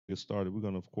get started, we're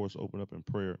going to, of course, open up in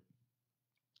prayer.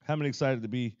 How many excited to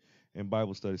be in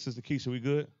Bible study? Sister Keisha, we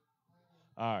good?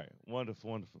 All right, wonderful,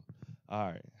 wonderful. All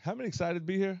right, how many excited to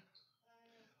be here?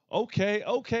 Okay,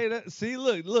 okay. See,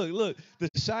 look. The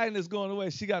shyness going away.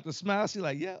 She got the smile. She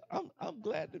like, yeah, I'm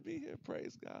glad to be here.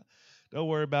 Praise God. Don't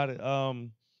worry about it.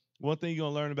 One thing you're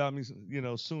gonna learn about me,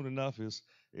 soon enough is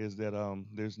that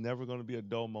there's never gonna be a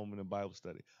dull moment in Bible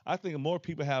study. I think more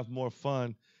people have more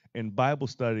fun in Bible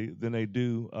study than they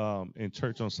do in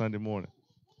church on Sunday morning.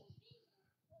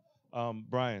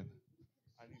 Brian,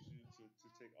 I need you to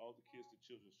take all the kids to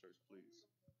children's church, please.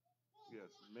 Yes,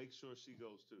 make sure she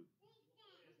goes too.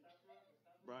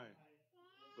 Brian,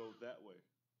 go that way.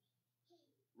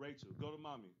 Rachel, go to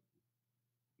mommy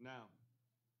now.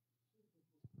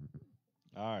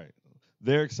 All right.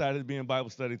 They're excited to be in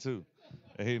Bible study too.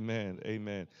 Amen.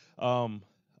 Amen. Um,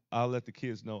 I'll let the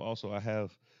kids know. Also, I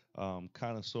have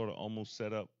kind of, sort of, almost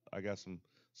set up. I got some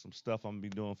stuff I'm gonna be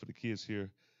doing for the kids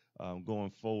here going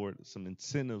forward. Some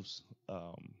incentives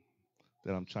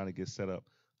that I'm trying to get set up.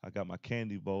 I got my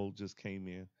candy bowl just came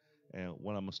in, and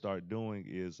what I'm gonna start doing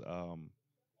is I'm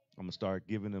gonna start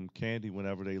giving them candy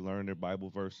whenever they learn their Bible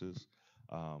verses,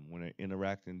 when they're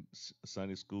interacting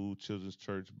Sunday school, children's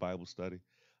church, Bible study,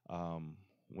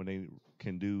 when they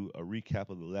can do a recap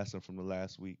of the lesson from the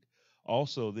last week.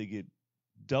 Also, they get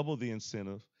double the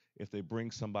incentive if they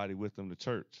bring somebody with them to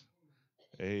church.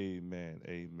 Amen.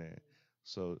 Amen.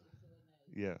 So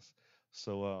yes.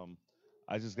 So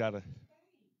I just gotta,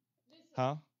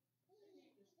 huh?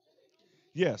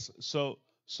 Yes. So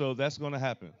that's gonna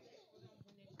happen.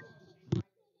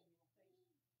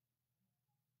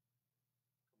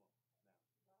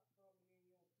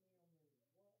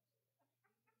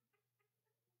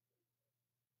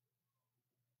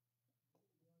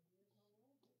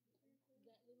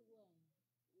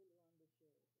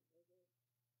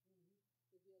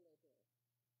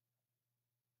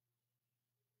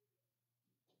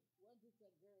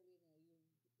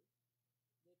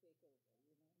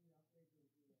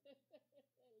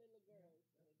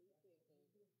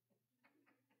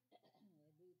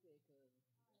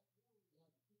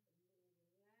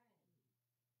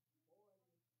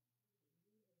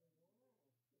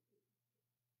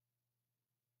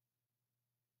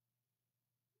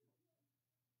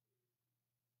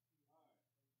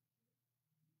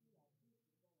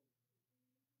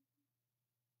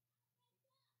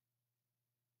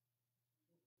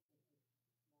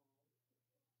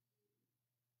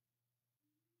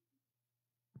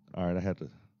 All right, I had to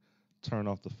turn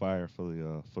off the fire for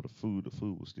the food. The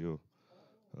food was still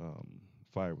um,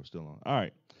 fire was still on. All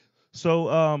right,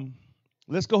 so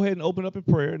let's go ahead and open up in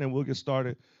prayer, and then we'll get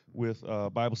started with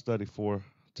Bible study for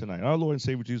tonight. Our Lord and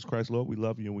Savior Jesus Christ, Lord, we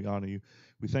love you and we honor you.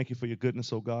 We thank you for your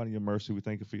goodness, oh God, and your mercy. We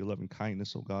thank you for your loving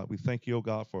kindness, oh God. We thank you, oh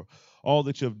God, for all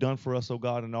that you have done for us, oh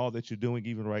God, and all that you're doing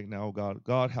even right now, oh God.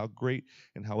 God, how great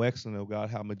and how excellent, oh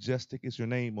God, how majestic is your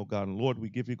name, oh God. And Lord, we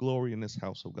give you glory in this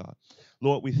house, oh God.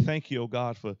 Lord, we thank you, oh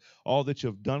God, for all that you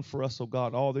have done for us, oh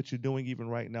God, all that you're doing even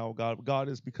right now, oh God. God,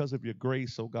 is because of your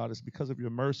grace, oh God. It's because of your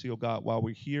mercy, oh God, while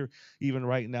we're here even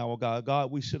right now, oh God.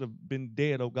 God, we should have been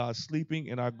dead, oh God, sleeping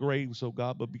in our graves, oh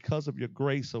God, but because of your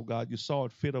grace, oh God, you saw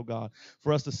it fit, oh God,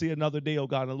 for us to see another day, oh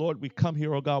God. And Lord, we come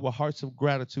here, oh God, with hearts of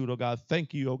gratitude, oh God.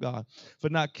 Thank you, oh God, for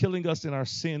not killing us in our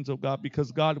sins, oh God,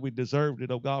 because God, we deserved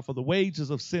it, oh God. For the wages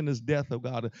of sin is death, oh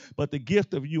God, but the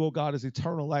gift of you, oh God, is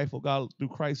eternal life, oh God, through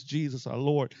Christ Jesus our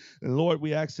Lord. And Lord,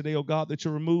 we ask today, oh God, that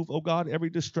you remove, oh God, every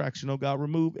distraction, oh God,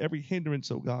 remove every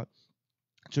hindrance, oh God.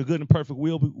 That your good and perfect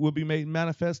will be made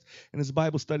manifest in this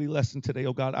Bible study lesson today,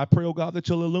 oh God. I pray, oh God, that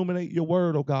you'll illuminate your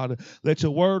word, oh God. Let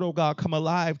your word, oh God, come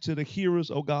alive to the hearers,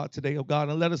 oh God, today, oh God.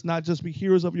 And let us not just be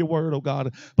hearers of your word, oh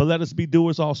God, but let us be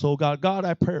doers also, oh God. God,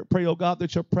 I pray, oh God,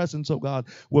 that your presence, oh God,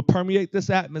 will permeate this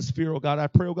atmosphere, oh God. I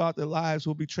pray, oh God, that lives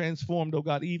will be transformed, oh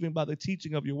God, even by the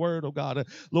teaching of your word, oh God.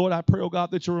 Lord, I pray, oh God,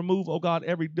 that you remove, oh God,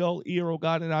 every dull ear, oh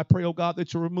God. And I pray, oh God,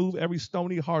 that you remove every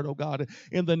stony heart, oh God.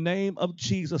 In the name of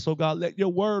Jesus, oh God, let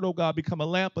your word, oh God, become a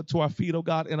lamp unto our feet, oh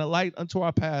God, and a light unto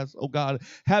our paths, oh God.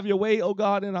 Have your way, oh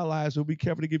God, in our lives. We'll be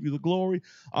careful to give you the glory,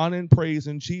 honor, and praise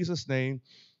in Jesus' name.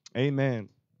 Amen.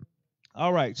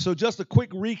 All right, so just a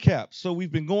quick recap. So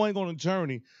we've been going on a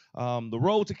journey, the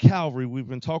road to Calvary. We've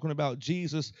been talking about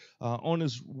Jesus on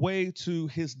his way to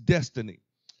his destiny.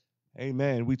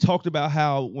 Amen. We talked about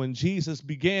how when Jesus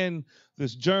began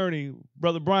this journey,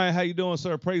 Brother Brian, how you doing,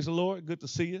 sir? Praise the Lord. Good to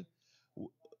see you.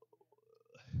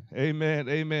 Amen.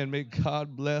 Amen. May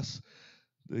God bless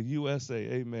the USA.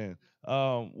 Amen.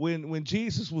 When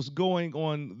Jesus was going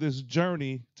on this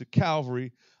journey to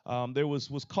Calvary, there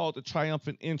was called the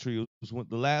triumphant entry. was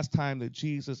the last time that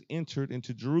Jesus entered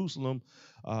into Jerusalem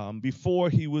before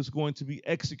he was going to be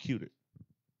executed.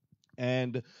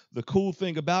 And the cool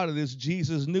thing about it is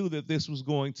Jesus knew that this was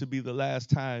going to be the last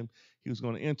time he was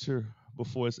going to enter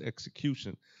before his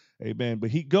execution. Amen. But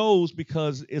he goes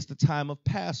because it's the time of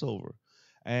Passover.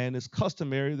 And it's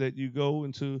customary that you go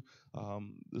into a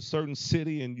certain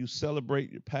city and you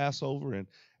celebrate your Passover.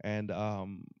 And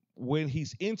when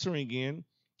he's entering in,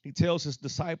 he tells his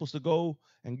disciples to go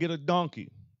and get a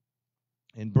donkey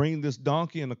and bring this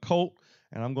donkey and a colt,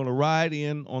 and I'm going to ride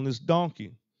in on this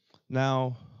donkey.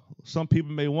 Now, some people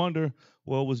may wonder,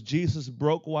 well, was Jesus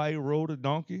broke while he rode a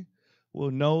donkey? Well,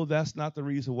 no, that's not the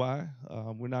reason why.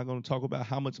 We're not going to talk about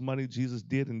how much money Jesus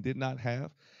did and did not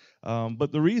have.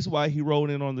 But the reason why he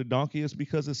rode in on the donkey is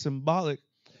because it's symbolic.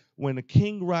 When a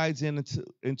king rides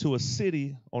into a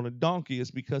city on a donkey,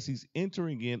 it's because he's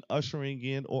entering in, ushering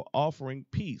in, or offering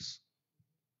peace.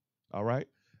 All right?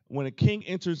 When a king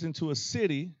enters into a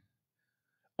city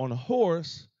on a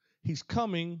horse, he's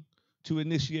coming to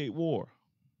initiate war.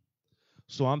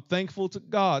 So I'm thankful to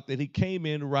God that he came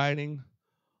in riding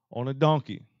on a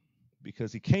donkey,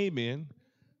 because he came in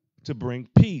to bring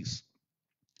peace.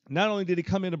 Not only did he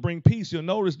come in to bring peace, you'll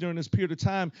notice during this period of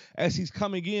time, as he's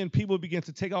coming in, people begin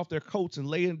to take off their coats and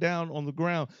lay it down on the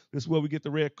ground. This is where we get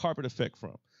the red carpet effect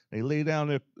from. They lay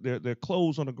down their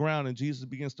clothes on the ground, and Jesus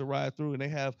begins to ride through, and they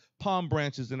have palm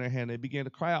branches in their hand. They begin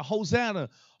to cry out, Hosanna,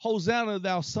 Hosanna,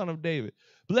 thou son of David.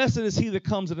 Blessed is he that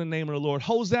comes in the name of the Lord.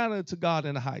 Hosanna to God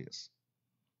in the highest.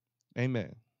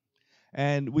 Amen.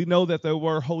 And we know that the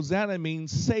word Hosanna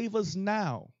means save us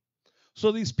now.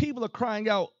 So these people are crying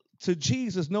out to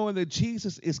Jesus, knowing that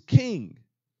Jesus is king,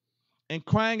 and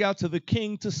crying out to the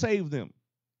king to save them.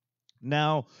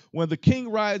 Now, when the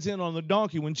king rides in on the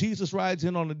donkey, when Jesus rides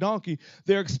in on the donkey,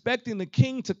 they're expecting the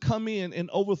king to come in and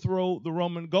overthrow the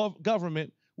Roman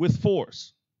government with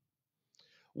force.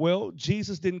 Well,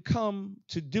 Jesus didn't come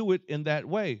to do it in that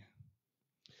way.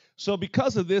 So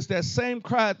because of this, that same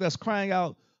crowd that's crying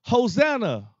out,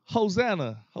 Hosanna,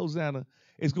 Hosanna, Hosanna,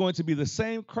 is going to be the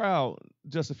same crowd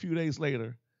just a few days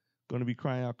later going to be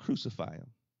crying out, crucify him,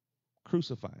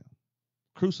 crucify him,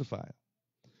 crucify him.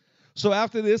 So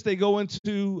after this, they go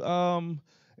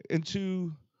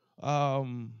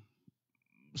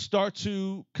start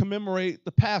to commemorate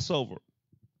the Passover.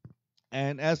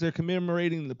 And as they're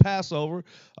commemorating the Passover,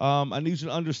 I need you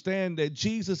to understand that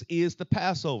Jesus is the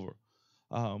Passover.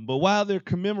 But while they're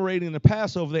commemorating the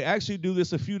Passover, they actually do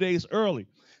this a few days early.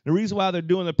 The reason why they're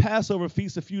doing the Passover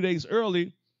feast a few days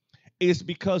early is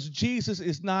because Jesus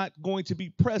is not going to be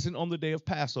present on the day of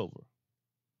Passover.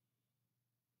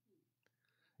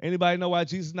 Anybody know why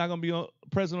Jesus is not going to be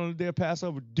present on the day of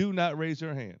Passover? Do not raise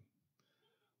your hand.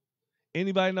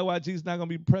 Anybody know why Jesus is not going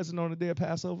to be present on the day of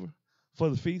Passover for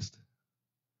the feast?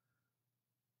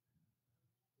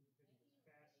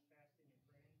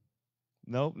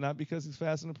 No, not because he's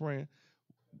fasting and praying.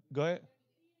 Go ahead.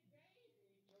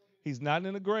 He's not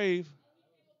in the grave.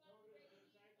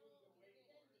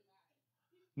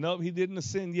 Nope, he didn't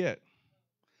ascend yet.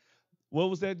 What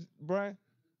was that, Brian?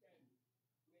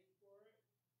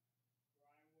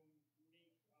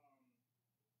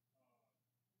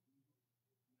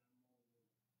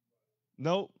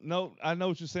 Nope, I know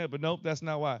what you're saying, but nope, that's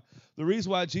not why. The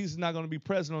reason why Jesus is not going to be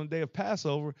present on the day of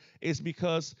Passover is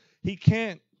because he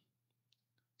can't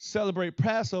celebrate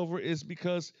Passover, is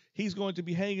because he's going to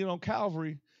be hanging on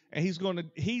Calvary, and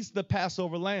he's the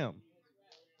Passover lamb.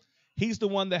 He's the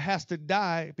one that has to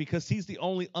die because he's the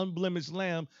only unblemished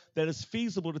lamb that is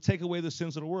feasible to take away the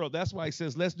sins of the world. That's why he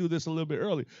says, let's do this a little bit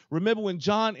early. Remember when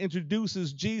John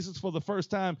introduces Jesus for the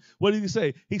first time, what did he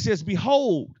say? He says,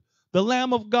 behold, the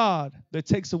Lamb of God that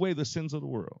takes away the sins of the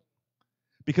world.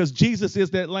 Because Jesus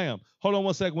is that lamb. Hold on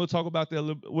one second. We'll talk about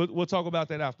that. We'll talk about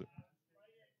that after.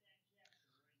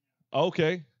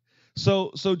 Okay.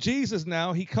 So Jesus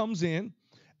now, he comes in.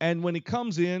 And when he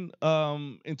comes in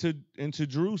into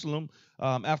Jerusalem,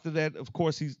 after that, of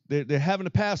course, they're having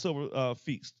a Passover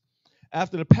feast.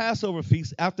 After the Passover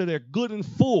feast, after they're good and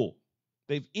full,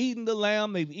 they've eaten the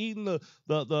lamb, they've eaten they've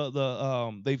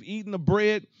eaten the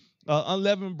bread,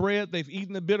 unleavened bread, they've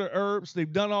eaten the bitter herbs,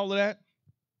 they've done all of that.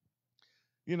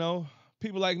 You know,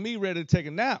 people like me ready to take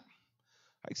a nap,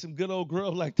 like some good old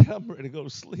grub like that, I'm ready to go to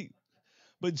sleep.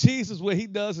 But Jesus, what he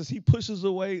does is he pushes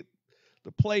away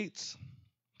the plates.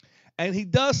 And he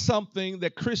does something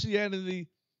that Christianity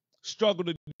struggled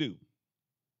to do.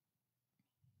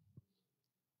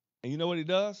 And you know what he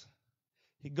does?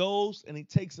 He goes and he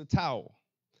takes a towel.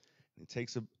 He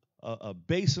takes a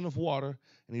basin of water,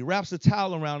 and he wraps a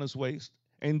towel around his waist.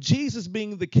 And Jesus,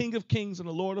 being the King of Kings and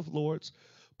the Lord of Lords,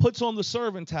 puts on the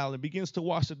servant towel and begins to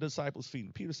wash the disciples' feet.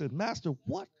 And Peter said, Master,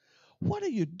 what are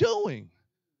you doing?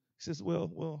 He says,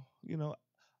 well,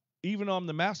 even though I'm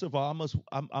the master of all,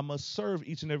 I must serve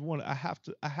each and every one. I have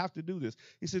to do this.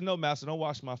 He said, no, Master, don't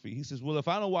wash my feet. He says, well, if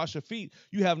I don't wash your feet,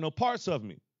 you have no parts of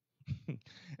me.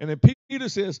 And then Peter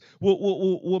says,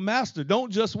 well, Master,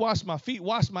 don't just wash my feet,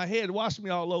 wash my head, wash me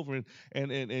all over.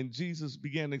 And Jesus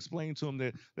began to explain to him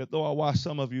that though I wash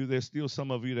some of you, there's still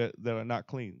some of you that are not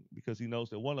clean, because he knows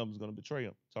that one of them is going to betray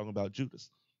him, talking about Judas.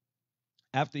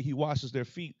 After he washes their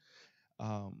feet,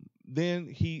 then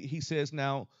he says,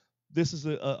 now, this is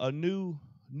a new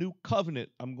covenant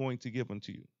I'm going to give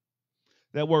unto you.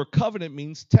 That word covenant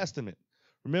means testament.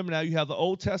 Remember, now you have the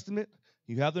Old Testament,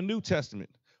 you have the New Testament,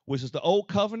 which is the Old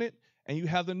Covenant, and you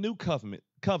have the New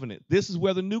Covenant. This is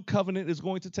where the New Covenant is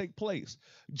going to take place.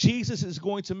 Jesus is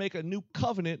going to make a new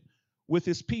covenant with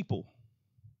his people.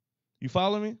 You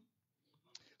follow me?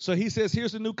 So he says,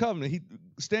 here's the new covenant. He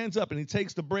stands up and he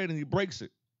takes the bread and he breaks it.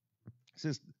 He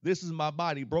says, this is my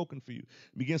body broken for you.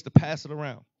 He begins to pass it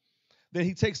around. Then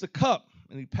he takes the cup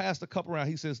and he passed the cup around.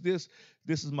 He says, this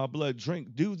is my blood.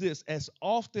 Drink. Do this. As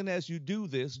often as you do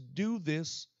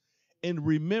this in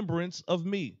remembrance of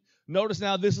me. Notice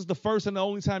now, this is the first and the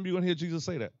only time you're going to hear Jesus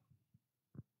say that.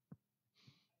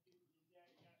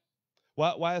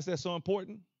 Why is that so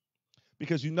important?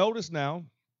 Because you notice now,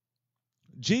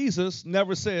 Jesus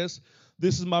never says,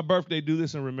 this is my birthday, do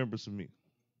this in remembrance of me.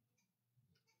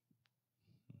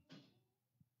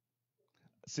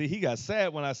 See, he got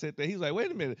sad when I said that. He's like,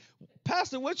 wait a minute,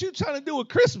 Pastor, what you trying to do with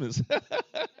Christmas?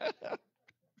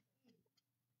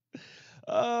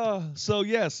 So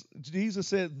yes, Jesus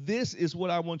said, this is what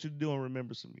I want you to do in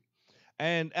remembrance of me.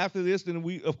 And after this, then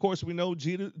we know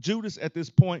Judas at this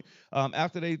point,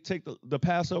 after they take the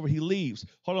Passover, he leaves.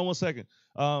 Hold on one second.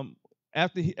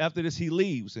 After this, he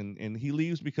leaves, and he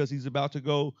leaves because he's about to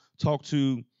go talk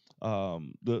to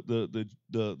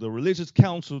the religious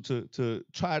council to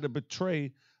try to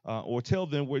betray or tell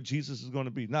them where Jesus is going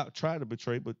to be. Not try to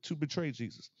betray, but to betray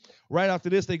Jesus. Right after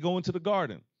this, they go into the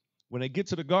garden. When they get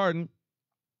to the garden,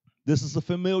 this is a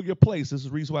familiar place. This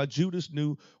is the reason why Judas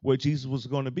knew where Jesus was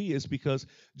going to be, is because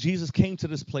Jesus came to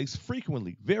this place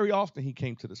frequently. Very often he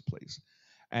came to this place.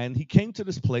 And he came to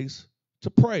this place to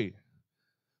pray.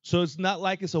 So it's not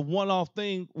like it's a one-off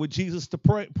thing with Jesus to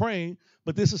praying,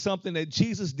 but this is something that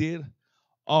Jesus did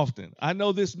often. I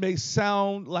know this may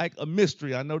sound like a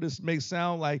mystery. I know this may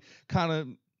sound like kind of,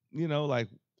 like,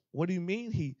 what do you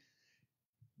mean?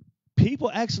 People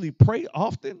actually pray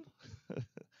often?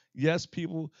 Yes,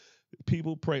 people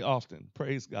pray often.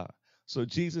 Praise God. So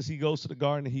Jesus, he goes to the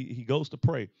garden. He goes to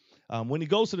pray. When he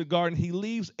goes to the garden, he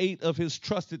leaves 8 of his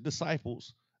trusted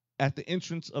disciples at the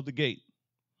entrance of the gate.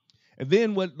 And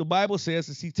then what the Bible says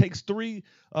is he takes 3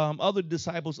 other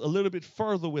disciples a little bit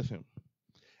further with him.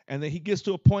 And then he gets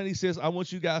to a point, he says, I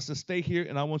want you guys to stay here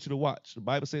and I want you to watch. The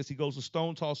Bible says he goes a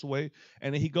stone toss away,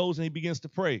 and then he goes and he begins to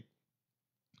pray,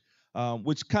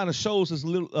 which kind of shows us a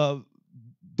little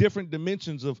different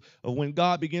dimensions of when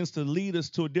God begins to lead us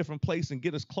to a different place and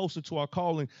get us closer to our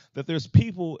calling, that there's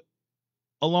people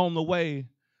along the way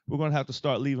we're going to have to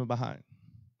start leaving behind.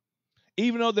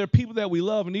 Even though there are people that we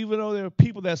love, and even though there are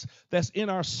people that's in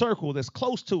our circle, that's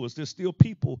close to us, there's still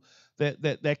people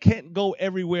that can't go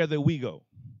everywhere that we go.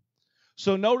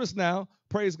 So notice now,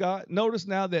 praise God, notice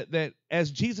now that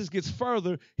as Jesus gets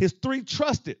further, his 3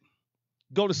 trusted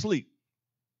go to sleep.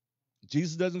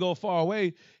 Jesus doesn't go far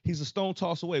away. He's a stone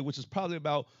toss away, which is probably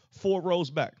about 4 rows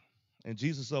back. And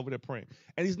Jesus is over there praying.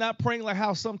 And he's not praying like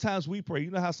how sometimes we pray.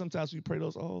 You know how sometimes we pray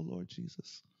those, oh, Lord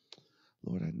Jesus,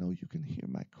 Lord, I know you can hear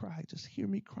my cry. Just hear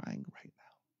me crying right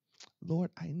now. Lord,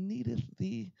 I needeth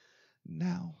thee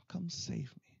now. Come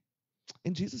save me.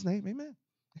 In Jesus' name, amen.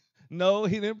 No,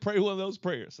 he didn't pray one of those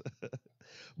prayers.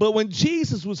 But when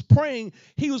Jesus was praying,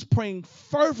 he was praying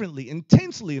fervently,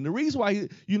 intensely. And the reason why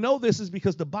you know this is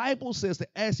because the Bible says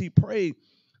that as he prayed,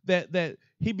 that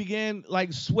he began,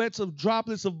 like sweats of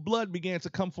droplets of blood began to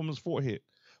come from his forehead.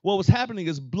 What was happening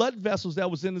is blood vessels that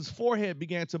was in his forehead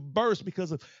began to burst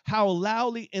because of how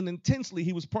loudly and intensely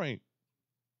he was praying.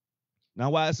 Now,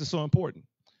 why is this so important?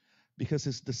 Because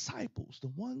his disciples, the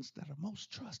ones that are most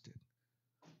trusted,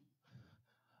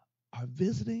 are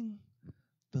visiting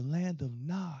the land of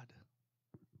Nod.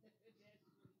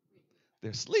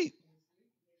 They're asleep.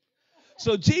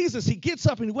 So Jesus, he gets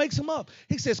up and he wakes them up.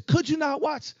 He says, could you not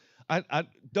watch? I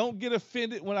don't get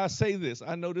offended when I say this.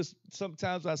 I know this,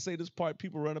 sometimes I say this part,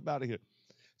 people run up out of here.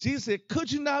 Jesus said,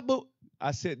 could you not, but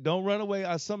I said, don't run away.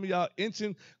 Some of y'all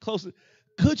inching closer.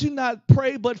 Could you not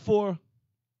pray but for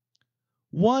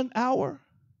 1 hour?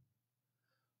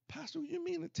 Pastor, you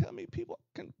mean to tell me people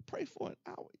can pray for an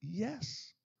hour?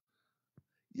 Yes.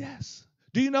 Yes.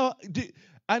 Do you know?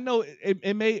 I know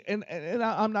it may, and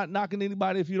I'm not knocking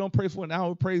anybody if you don't pray for an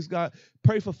hour. Praise God.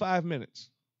 Pray for 5 minutes.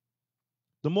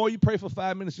 The more you pray for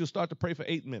 5 minutes, you'll start to pray for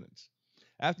 8 minutes.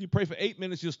 After you pray for 8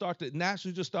 minutes, you'll start to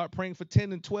naturally just start praying for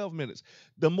 10 and 12 minutes.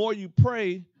 The more you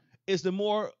pray is the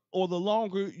more or the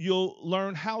longer you'll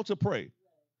learn how to pray.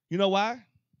 You know why?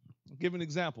 I'll give an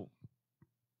example.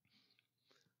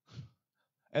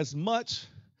 As much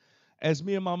as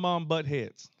me and my mom butt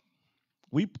heads,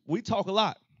 we talk a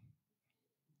lot.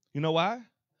 You know why?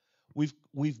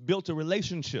 We've built a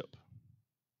relationship.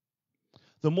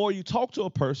 The more you talk to a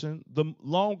person, the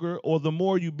longer or the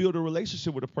more you build a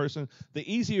relationship with a person,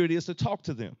 the easier it is to talk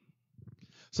to them.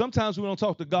 Sometimes we don't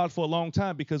talk to God for a long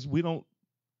time because we don't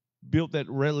build that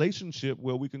relationship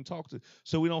where we can talk to,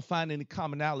 so we don't find any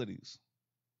commonalities.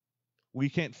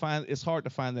 It's hard to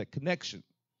find that connection.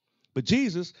 But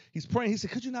Jesus, he's praying. He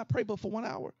said, could you not pray but for 1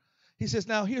 hour? He says,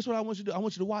 now here's what I want you to do. I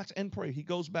want you to watch and pray. He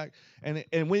goes back, and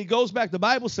when he goes back, the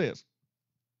Bible says,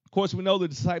 of course, we know the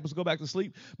disciples go back to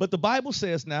sleep, but the Bible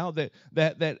says now that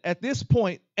at this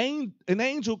point, an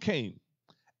angel came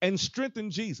and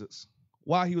strengthened Jesus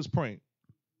while he was praying.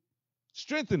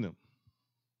 Strengthened him.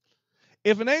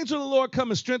 If an angel of the Lord come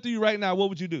and strengthen you right now, what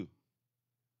would you do?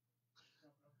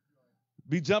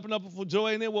 Be jumping up for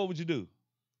joy, and then what would you do?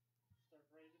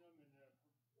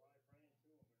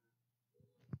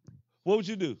 What would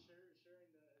you do?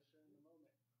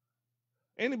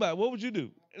 Anybody, what would you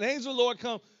do? An angel of the Lord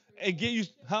come and give you,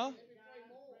 huh?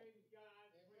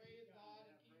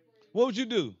 What would you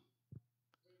do?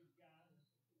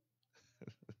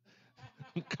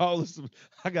 I'm calling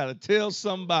I got to tell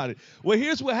somebody. Well,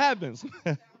 here's what happens.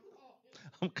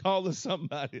 I'm calling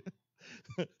somebody.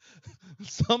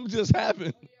 Something just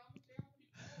happened.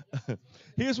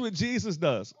 Here's what Jesus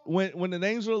does. When an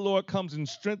angel of the Lord comes and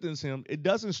strengthens him, it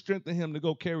doesn't strengthen him to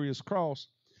go carry his cross,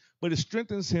 but it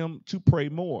strengthens him to pray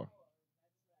more.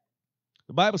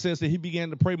 The Bible says that he began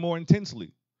to pray more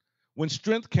intensely. When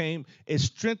strength came, it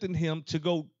strengthened him to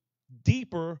go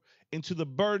deeper into the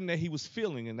burden that he was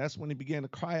feeling. And that's when he began to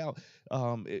cry out,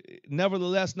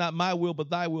 nevertheless, not my will, but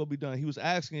thy will be done. He was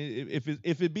asking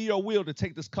if it be your will to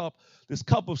take this cup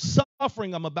of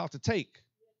suffering I'm about to take.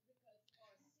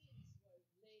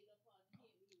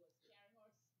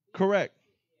 Correct.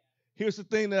 Here's the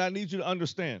thing that I need you to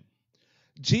understand.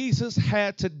 Jesus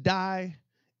had to die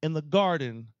in the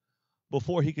garden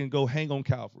before he can go hang on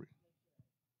Calvary.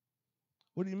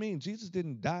 What do you mean? Jesus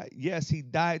didn't die. Yes, he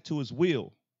died to his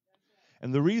will.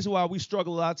 And the reason why we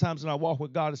struggle a lot of times in our walk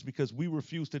with God is because we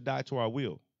refuse to die to our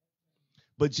will.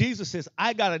 But Jesus says,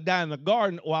 I got to die in the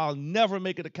garden or I'll never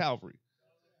make it to Calvary.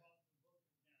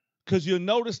 Because you'll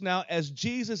notice now as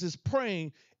Jesus is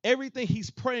praying, everything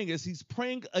he's praying is he's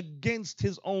praying against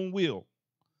his own will.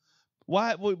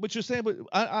 Why? But you're saying, but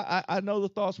I know the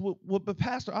thoughts. Well, but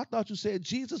Pastor, I thought you said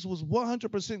Jesus was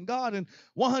 100% God and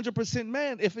 100%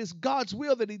 man. If it's God's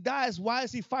will that he dies, why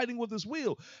is he fighting with his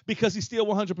will? Because he's still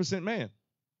 100% man.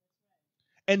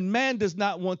 And man does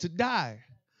not want to die.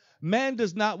 Man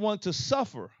does not want to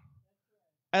suffer.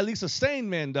 At least a sane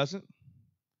man doesn't.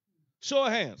 Show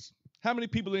of hands. How many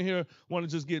people in here want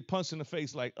to just get punched in the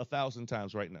face like 1,000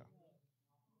 times right now?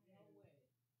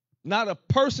 Not a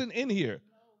person in here.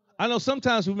 I know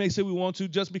sometimes we may say we want to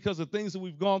just because of things that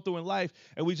we've gone through in life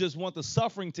and we just want the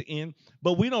suffering to end,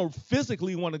 but we don't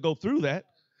physically want to go through that.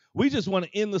 We just want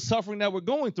to end the suffering that we're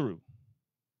going through.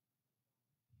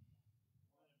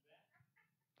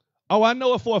 Oh, I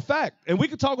know it for a fact, and we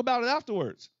can talk about it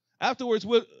afterwards. Afterwards,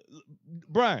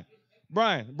 Brian,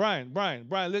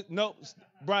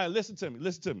 listen to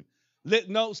me.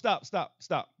 No, stop.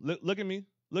 Look at me.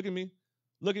 You're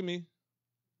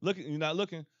not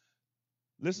looking.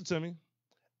 Listen to me.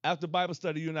 After Bible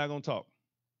study, you're not going to talk.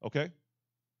 Okay?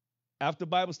 After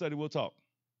Bible study, we'll talk.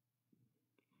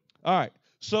 All right.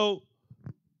 So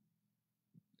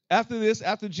after this,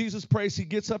 after Jesus prays, he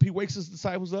gets up, he wakes his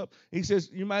disciples up. He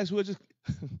says, you might as well just,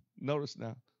 notice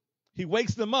now. He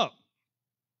wakes them up.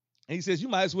 And he says, you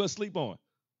might as well sleep on.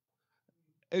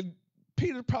 And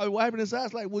Peter probably wiping his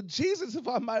eyes like, well, Jesus, if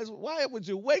I might as well, why would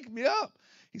you wake me up?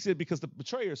 He said, because the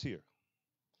betrayer's here.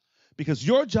 Because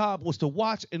your job was to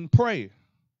watch and pray.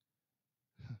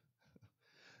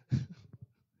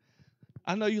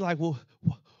 I know you're like,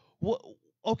 well,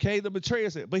 okay, the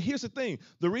betrayer's here. But here's the thing.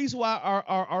 The reason why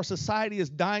our society is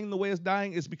dying the way it's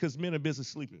dying is because men are busy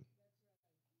sleeping.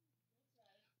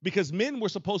 Because men were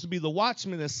supposed to be the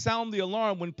watchmen that sound the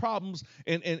alarm when problems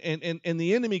and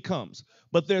the enemy comes.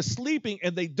 But they're sleeping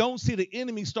and they don't see the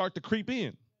enemy start to creep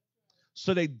in.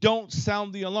 So they don't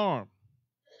sound the alarm.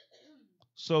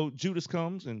 So Judas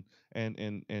comes,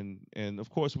 and of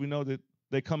course we know that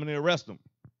they come and they arrest him.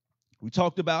 We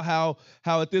talked about how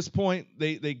at this point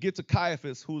they get to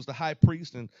Caiaphas, who's the high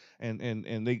priest, and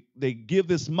they give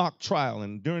this mock trial.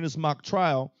 And during this mock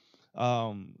trial,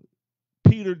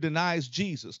 Peter denies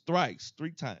Jesus thrice,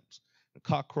 3 times. The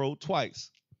cock crowed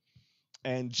twice.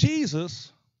 And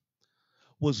Jesus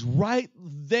was right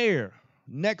there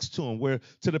next to him, where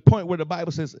to the point where the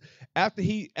Bible says after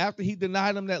he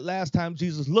denied him that last time,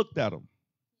 Jesus looked at him.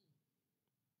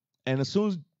 And as soon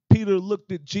as Peter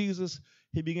looked at Jesus,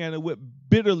 he began to weep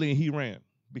bitterly, and he ran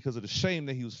because of the shame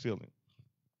that he was feeling.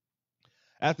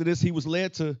 After this, he was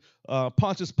led to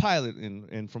Pontius Pilate,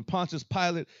 and from Pontius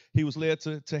Pilate, he was led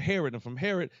to Herod, and from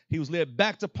Herod, he was led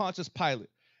back to Pontius Pilate.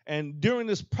 And during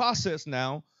this process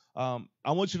now,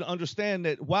 I want you to understand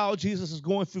that while Jesus is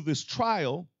going through this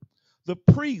trial, the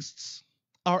priests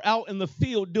are out in the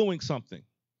field doing something.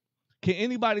 Can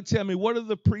anybody tell me, what are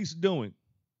the priests doing?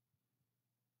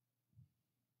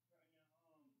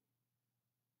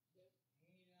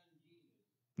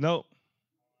 No.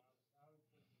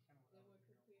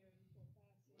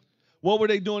 What were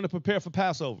they doing to prepare for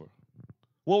Passover?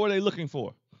 What were they looking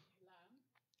for?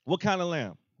 What kind of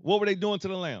lamb? What were they doing to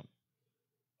the lamb?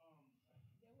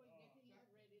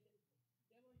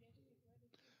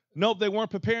 Nope, they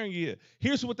weren't preparing it yet.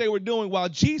 Here's what they were doing. While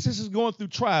Jesus is going through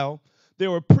trial,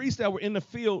 there were priests that were in the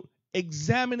field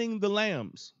examining the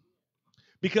lambs,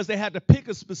 because they had to pick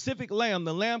a specific lamb.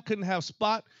 The lamb couldn't have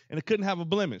spot, and it couldn't have a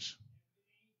blemish.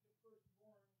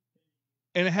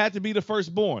 And it had to be the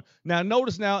firstborn. Now,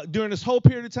 notice now, during this whole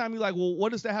period of time, you're like, well,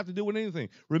 what does that have to do with anything?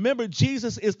 Remember,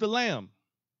 Jesus is the lamb.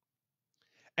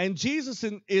 And Jesus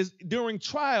is, during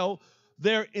trial,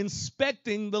 they're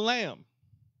inspecting the lamb.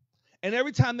 And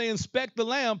every time they inspect the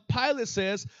lamb, Pilate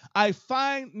says, I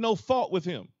find no fault with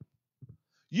him.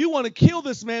 You want to kill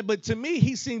this man, but to me,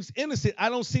 he seems innocent. I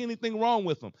don't see anything wrong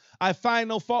with him. I find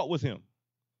no fault with him.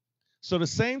 So the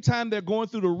same time they're going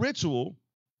through the ritual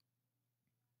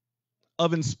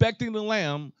of inspecting the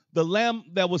lamb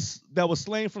that was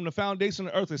slain from the foundation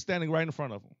of the earth is standing right in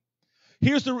front of them.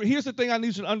 Here's the thing I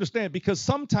need you to understand, because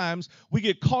sometimes we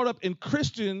get caught up in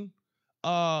Christian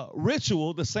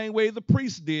ritual the same way the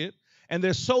priests did, and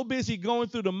they're so busy going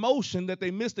through the motion that they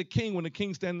miss the king when the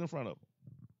king's standing in front of them.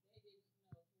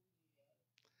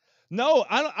 No,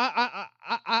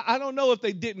 I don't know if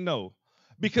they didn't know.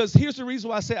 Because here's the reason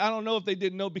why I say I don't know if they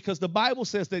didn't know, because the Bible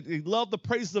says that they loved the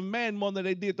praises of man more than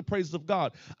they did the praises of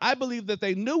God. I believe that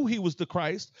they knew he was the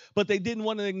Christ, but they didn't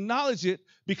want to acknowledge it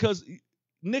because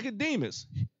Nicodemus,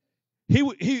 he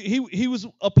was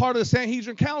a part of the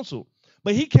Sanhedrin council,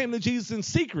 but he came to Jesus in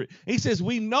secret. He says,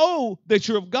 we know that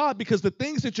you're of God because the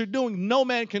things that you're doing, no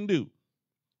man can do.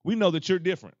 We know that you're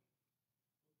different.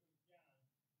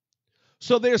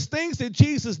 So there's things that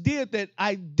Jesus did that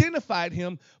identified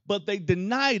him, but they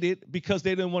denied it because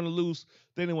they didn't want to lose.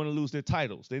 They didn't want to lose their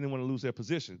titles. They didn't want to lose their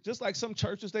position. Just like some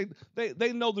churches,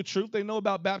 they know the truth. They know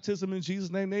about baptism in Jesus'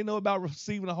 name. They know about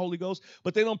receiving the Holy Ghost,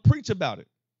 but they don't preach about it.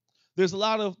 There's a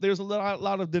lot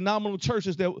of denominational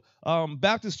churches that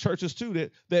Baptist churches too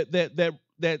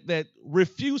that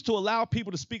refuse to allow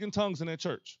people to speak in tongues in their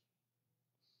church.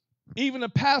 Even the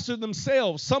pastors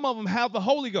themselves, some of them have the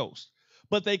Holy Ghost,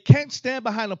 but they can't stand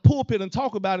behind a pulpit and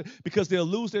talk about it because they'll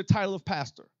lose their title of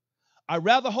pastor. I'd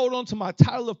rather hold on to my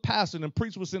title of pastor than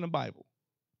preach what's in the Bible.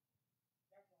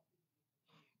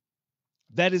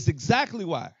 That is exactly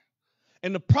why.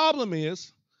 And the problem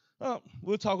is,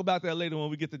 we'll talk about that later when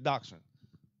we get to doctrine.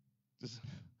 Just,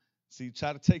 see,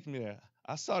 try to take me there.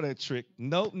 I saw that trick.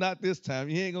 Nope, not this time.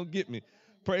 You ain't going to get me.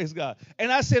 Praise God.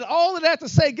 And I said all of that to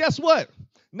say, guess what?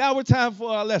 Now we're time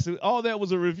for our lesson. All that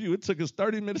was a review. It took us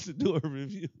 30 minutes to do a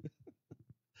review.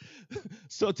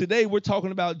 So today we're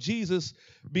talking about Jesus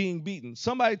being beaten.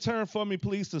 Somebody turn for me,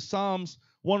 please, to Psalms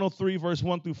 103, verse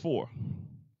 1 through 4.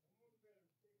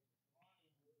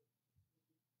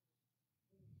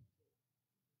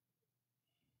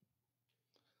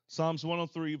 Psalms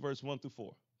 103, verse 1 through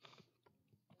 4.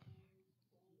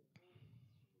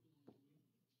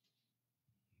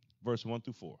 Verse 1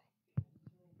 through 4.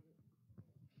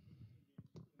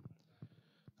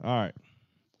 All right.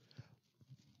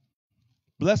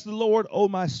 Bless the Lord, O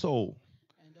my soul,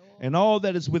 and all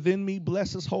that is within me,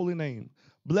 bless his holy name.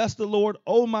 Bless the Lord,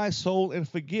 O my soul, and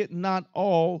forget not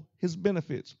all his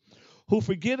benefits, who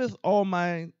forgetteth all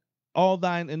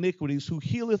thine iniquities, who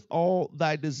healeth all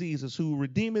thy diseases, who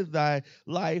redeemeth thy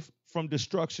life from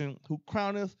destruction, who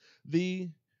crowneth thee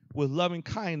with loving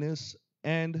kindness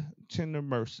and tender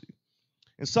mercy.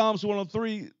 In Psalms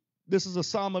 103, this is a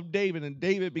psalm of David, and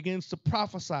David begins to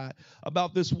prophesy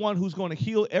about this one who's going to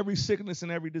heal every sickness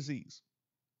and every disease.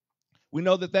 We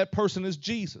know that that person is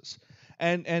Jesus.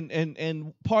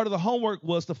 And part of the homework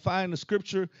was to find the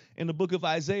scripture in the book of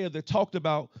Isaiah that talked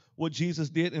about what Jesus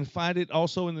did, and find it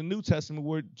also in the New Testament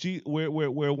where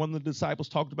one of the disciples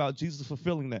talked about Jesus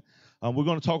fulfilling that. We're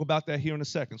going to talk about that here in a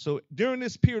second. So during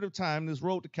this period of time, this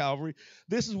road to Calvary,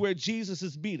 this is where Jesus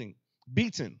is beaten.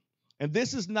 And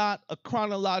this is not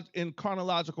in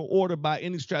chronological order by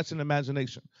any stretch of the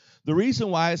imagination. The reason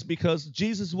why is because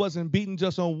Jesus wasn't beaten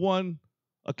just on one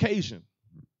occasion.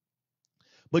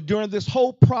 But during this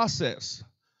whole process,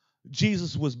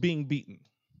 Jesus was being beaten.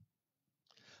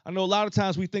 I know a lot of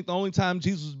times we think the only time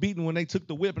Jesus was beaten when they took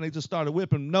the whip and they just started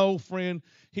whipping. No, friend,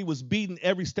 he was beaten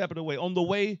every step of the way. On the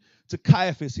way to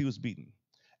Caiaphas, he was beaten.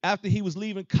 After he was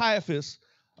leaving Caiaphas,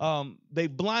 they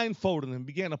blindfolded him,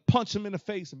 began to punch him in the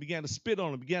face, and began to spit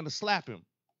on him, began to slap him.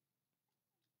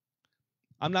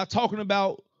 I'm not talking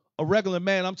about a regular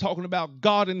man. I'm talking about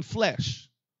God in flesh.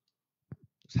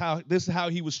 This is how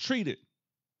he was treated.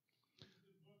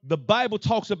 The Bible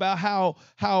talks about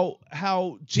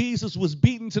how Jesus was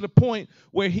beaten to the point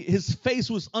where his face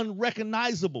was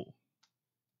unrecognizable.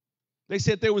 They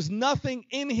said there was nothing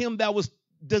in him that was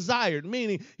desired,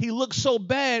 meaning he looked so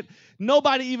bad,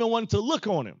 nobody even wanted to look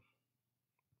on him.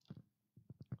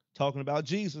 Talking about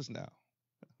Jesus now.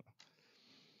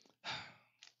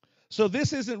 So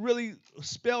this isn't really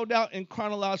spelled out in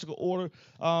chronological order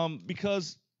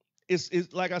because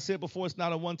it's like I said before, it's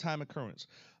not a one-time occurrence.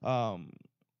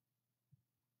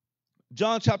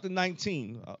 John chapter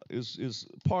 19 is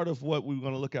part of what we're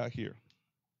going to look at here.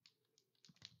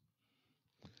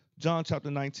 John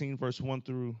chapter 19, verse 1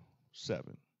 through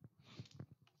 7.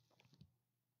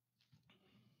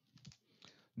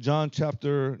 John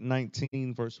chapter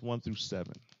 19, verse 1 through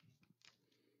 7.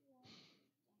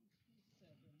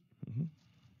 Mm-hmm.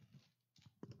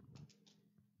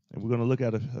 And we're going to look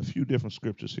at a few different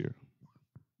scriptures here.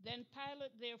 Then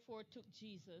Pilate therefore took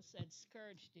Jesus and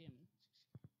scourged him.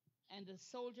 And the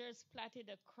soldiers plaited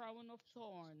a crown of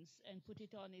thorns and put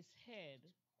it on his head,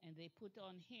 and they put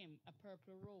on him a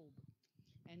purple robe,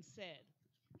 and said,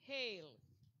 Hail,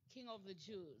 King of the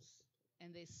Jews!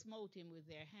 And they smote him with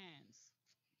their hands.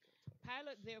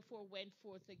 Pilate therefore went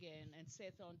forth again, and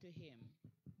saith unto him,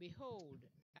 Behold,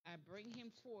 I bring him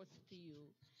forth to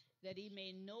you, that he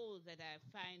may know that I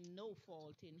find no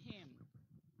fault in him.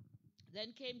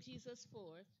 Then came Jesus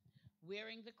forth,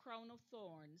 wearing the crown of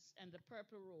thorns and the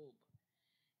purple robe.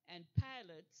 And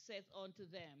Pilate saith unto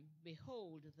them,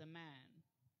 Behold the man.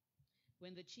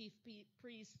 When the chief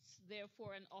priests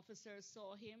therefore and officers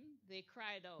saw him, they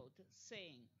cried out,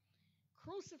 saying,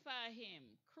 Crucify him,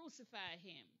 crucify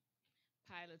him.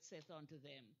 Pilate saith unto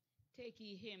them, Take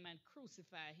ye him and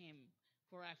crucify him,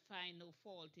 for I find no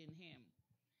fault in him.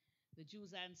 The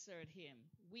Jews answered him,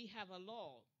 We have a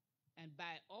law, and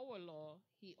by our law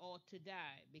he ought to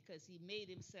die, because he made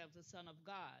himself the Son of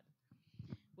God.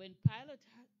 When Pilate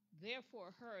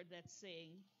therefore heard that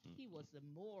saying, he was the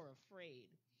more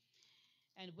afraid,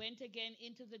 and went again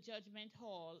into the judgment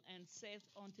hall, and saith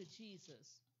unto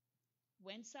Jesus,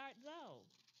 Whence art thou?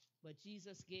 But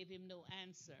Jesus gave him no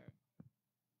answer.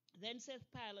 Then saith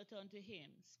Pilate unto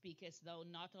him, Speakest thou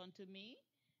not unto me?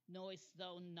 Knowest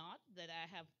thou not that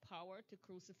I have power to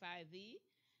crucify thee,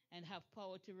 and have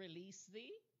power to release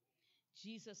thee?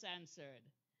 Jesus answered,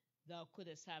 Thou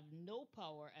couldst have no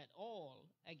power at all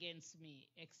against me,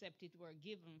 except it were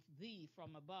given thee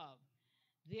from above.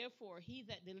 Therefore he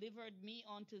that delivered me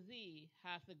unto thee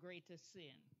hath the greater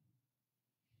sin.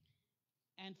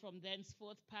 And from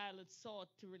thenceforth Pilate sought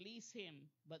to release him,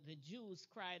 but the Jews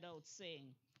cried out, saying,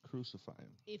 Crucify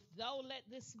him. If thou let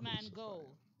this man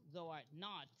go, thou art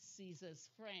not Caesar's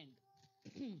friend.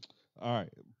 All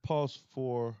right, pause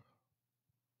for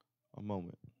a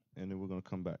moment, and then we're going to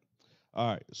come back. All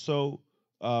right, so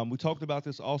we talked about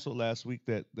this also last week,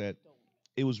 that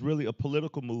it was really a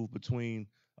political move between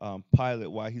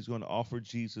Pilate, why he's going to offer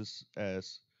Jesus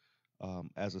as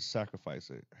a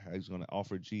sacrifice. He's going to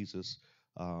offer Jesus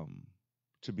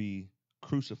to be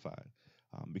crucified,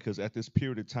 because at this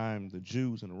period of time, the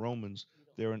Jews and the Romans,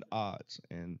 they're in odds,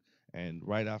 and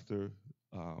right after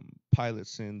Pilate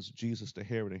sends Jesus to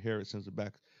Herod, and Herod sends it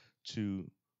back to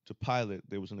Pilate,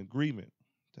 there was an agreement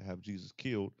to have Jesus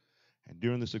killed. And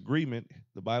during this agreement,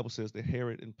 the Bible says that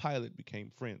Herod and Pilate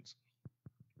became friends.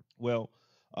 Well,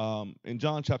 in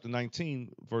John chapter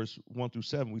 19, verse 1 through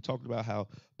 7, we talked about how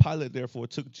Pilate therefore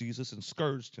took Jesus and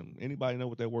scourged him. Anybody know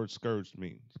what that word scourged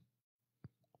means?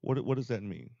 What does that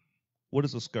mean? What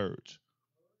is a scourge?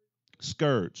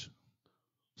 Scourge.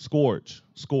 Scourge.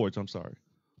 I'm sorry.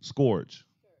 Scourge.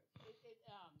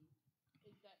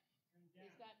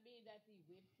 Does that mean that he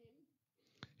whipped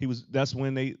him? That's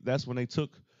when they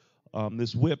took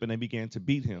this whip, and they began to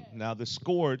beat him. Now, the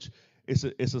scourge is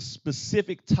a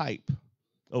specific type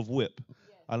of whip.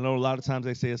 I know a lot of times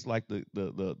they say it's like the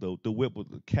whip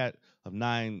with the cat of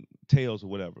 9 tails or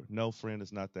whatever. No, friend,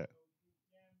 it's not that.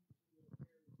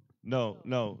 No,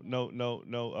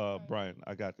 Brian,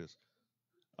 I got this.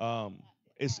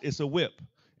 It's a whip,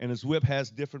 and this whip has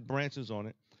different branches on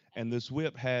it, and this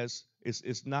whip has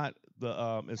it's not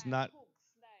the it's not.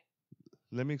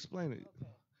 Let me explain it.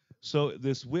 So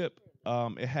this whip,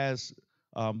 it has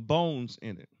bones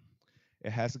in it.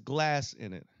 It has glass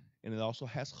in it, and it also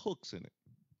has hooks in it.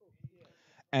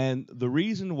 And the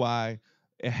reason why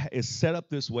it's set up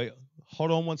this way,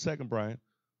 hold on one second, Brian.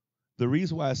 The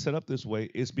reason why it's set up this way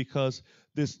is because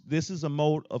this is a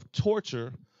mode of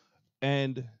torture,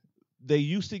 and they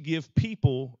used to give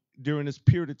people during this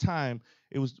period of time,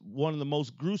 it was one of the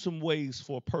most gruesome ways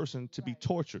for a person to be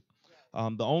tortured.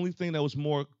 The only thing that was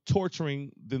more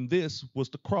torturing than this was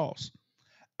the cross.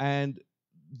 And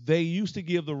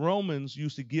the Romans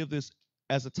used to give this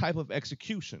as a type of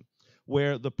execution,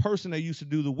 where the person that used to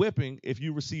do the whipping, if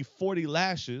you receive 40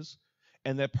 lashes,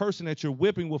 and that person that you're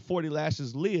whipping with 40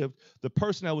 lashes lived, the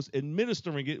person that was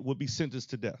administering it would be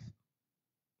sentenced to death.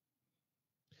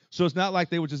 So it's not like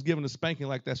they were just giving a spanking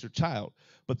like that's your child,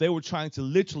 but they were trying to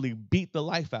literally beat the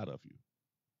life out of you.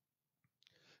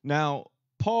 Now,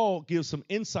 Paul gives some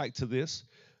insight to this,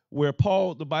 where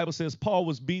the Bible says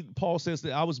Paul says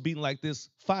that I was beaten like this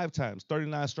 5 times,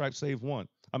 39 stripes save 1.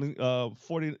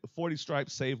 40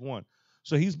 stripes save 1.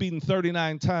 So he's beaten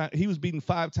 39 times. He was beaten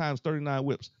 5 times, 39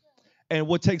 whips. And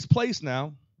what takes place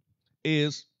now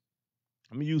is,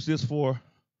 let me use this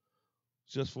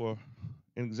just for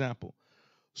an example.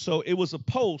 So it was a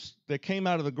post that came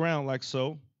out of the ground like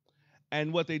so.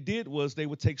 And what they did was they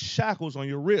would take shackles on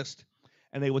your wrist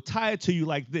and they would tie it to you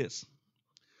like this,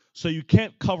 so you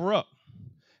can't cover up.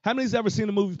 How many's ever seen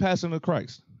the movie Passion of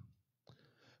Christ?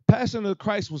 Passion of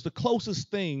Christ was the closest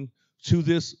thing to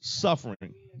this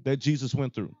suffering that Jesus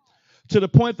went through. To the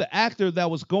point the actor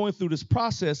that was going through this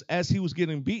process as he was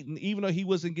getting beaten, even though he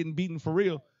wasn't getting beaten for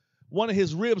real, one of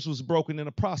his ribs was broken in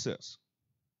the process.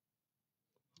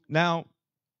 Now,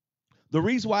 the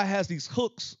reason why it has these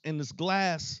hooks and this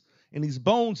glass and these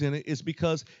bones in it is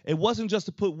because it wasn't just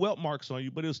to put welt marks on you,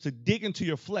 but it was to dig into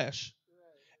your flesh.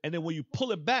 And then when you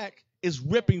pull it back, it's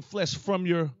ripping flesh from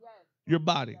your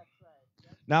body.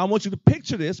 Now, I want you to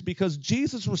picture this, because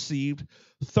Jesus received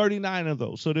 39 of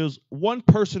those. So there's one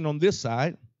person on this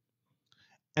side,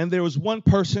 and there was one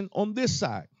person on this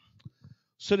side.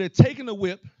 So they're taking the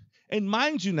whip, and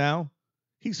mind you now,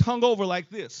 he's hung over like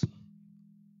this.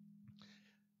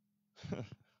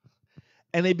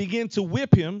 And they begin to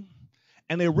whip him,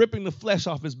 and they're ripping the flesh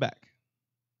off his back.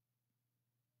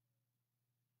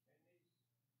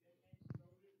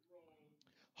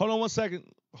 Hold on one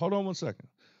second.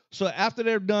 So after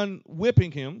they're done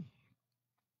whipping him,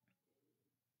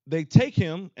 they take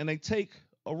him and they take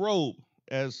a robe,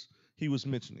 as he was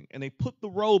mentioning, and they put the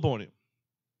robe on him.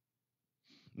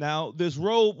 Now, this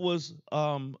robe was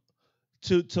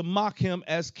to mock him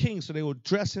as king, so they would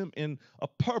dress him in a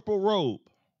purple robe.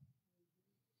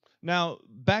 Now,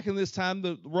 back in this time,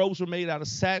 the robes were made out of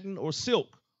satin or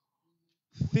silk,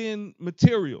 thin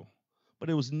material, but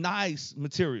it was nice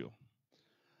material.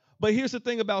 But here's the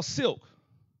thing about silk.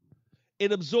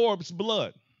 It absorbs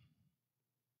blood,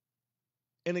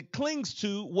 and it clings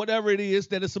to whatever it is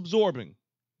that it's absorbing.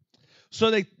 So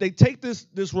they take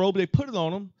this robe, they put it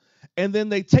on him, and then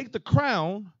they take the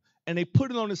crown and they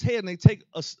put it on his head, and they take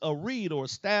a reed or a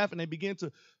staff and they begin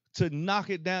to knock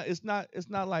it down. It's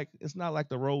not like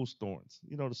the rose thorns,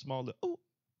 the small little, oh,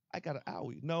 I got an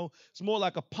owie. No, it's more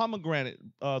like a pomegranate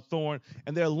thorn,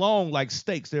 and they're long like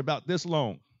stakes. They're about this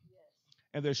long,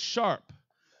 and they're sharp.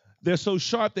 They're so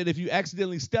sharp that if you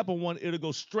accidentally step on one, it'll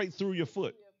go straight through your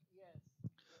foot.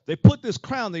 They put this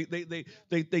crown, they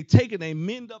take it, they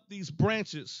mend up these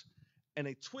branches, and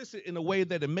they twist it in a way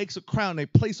that it makes a crown. They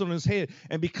place it on his head.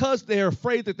 And because they're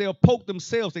afraid that they'll poke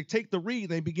themselves, they take the reed,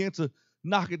 they begin to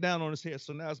knock it down on his head.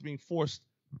 So now it's being forced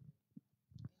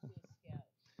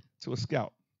to a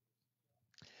scalp.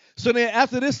 So then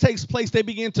after this takes place, they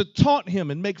begin to taunt him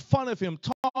and make fun of him,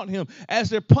 taunt him as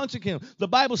they're punching him. The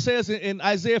Bible says in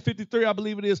Isaiah 53, I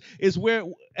believe it is where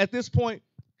at this point,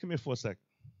 come here for a second.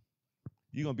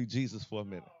 You're going to be Jesus for a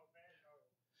minute.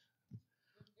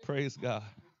 Praise God.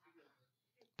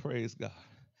 Praise God.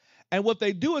 And what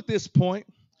they do at this point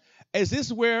is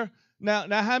this where, now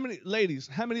how many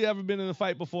ever been in a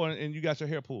fight before and you got your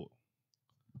hair pulled?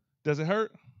 Does it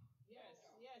hurt? Yes.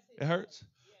 It hurts?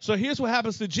 So here's what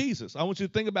happens to Jesus. I want you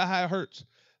to think about how it hurts.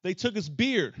 They took his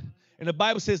beard, and the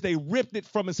Bible says they ripped it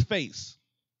from his face.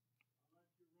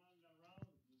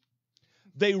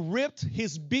 they ripped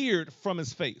his beard from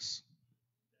his face.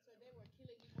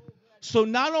 So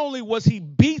not only was he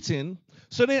beaten,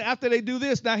 so then after they do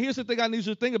this, now here's the thing I need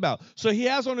you to think about. So he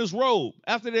has on his robe.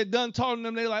 After they're done taunting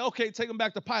him, they're like, okay, take him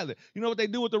back to Pilate. You know what they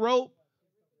do with the robe?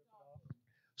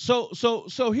 So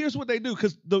here's what they do,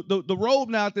 because the robe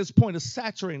now at this point is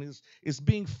saturating, is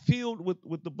being filled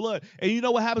with the blood. And you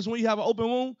know what happens when you have an open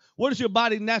wound? What does your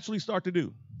body naturally start to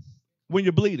do when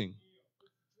you're bleeding?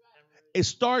 It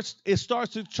starts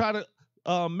to try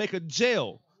to make a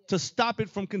gel to stop it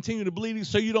from continuing to bleeding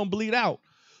so you don't bleed out.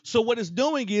 So what it's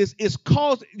doing is it's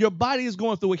caused your body is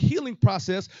going through a healing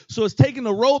process. So it's taking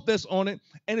the robe that's on it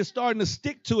and it's starting to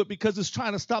stick to it because it's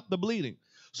trying to stop the bleeding.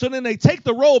 So then they take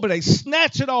the robe and they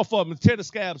snatch it off of them and tear the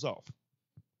scabs off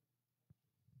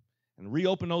and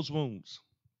reopen those wounds.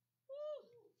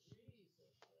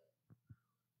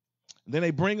 And then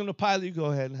they bring him to Pilate. You go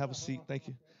ahead and have a seat. Thank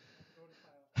you.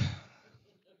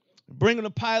 Bring him to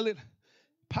Pilate.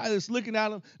 Pilate's looking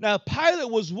at him. Now, Pilate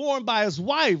was warned by his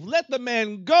wife, let the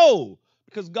man go,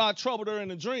 because God troubled her in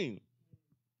a dream.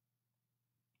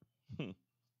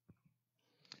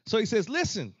 So he says,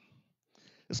 listen,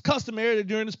 it's customary that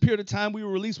during this period of time we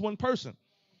will release one person.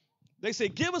 They say,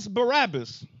 give us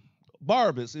Barabbas.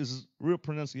 Barabbas is his real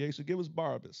pronunciation. Give us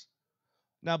Barabbas.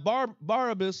 Now,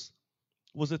 Barabbas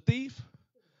was a thief,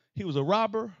 he was a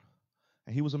robber,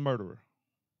 and he was a murderer.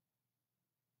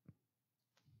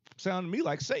 Sound to me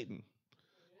like Satan.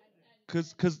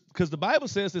 Because the Bible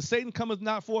says that Satan cometh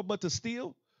not forth but to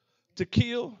steal, to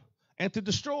kill, and to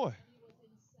destroy.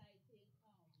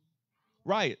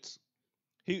 Riots.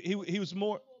 He was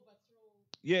more.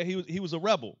 Yeah, he was a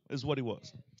rebel, is what he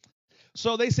was.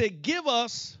 So they said, give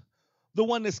us the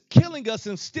one that's killing us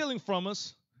and stealing from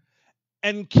us,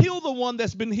 and kill the one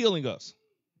that's been healing us.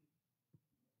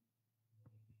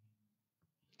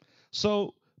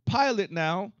 So Pilate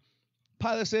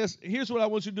says, here's what I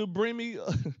want you to do. Bring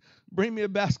me a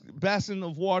basin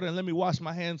of water and let me wash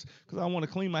my hands, because I want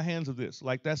to clean my hands of this.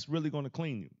 Like, that's really going to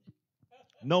clean you.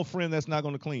 No, friend, that's not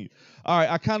going to clean you. All right,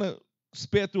 I kind of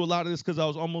sped through a lot of this because I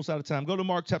was almost out of time. Go to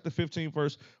Mark chapter 15,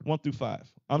 verse 1 through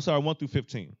 5. I'm sorry, 1 through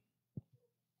 15.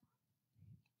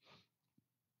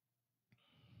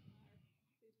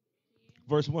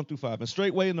 Verse 1 through 5. And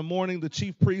straightway in the morning, the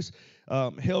chief priests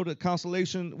held a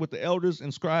consultation with the elders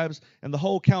and scribes and the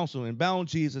whole council, and bound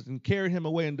Jesus and carried him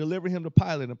away and delivered him to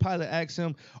Pilate. And Pilate asked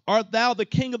him, art thou the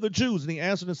king of the Jews? And he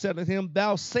answered and said to him,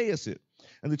 thou sayest it.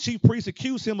 And the chief priests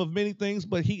accused him of many things,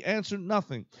 but he answered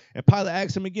nothing. And Pilate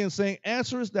asked him again, saying,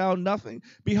 answerest thou nothing?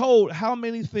 Behold, how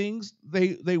many things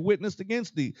they witnessed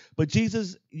against thee. But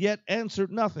Jesus yet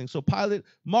answered nothing. So Pilate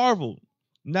marveled.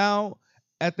 Now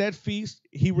at that feast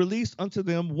he released unto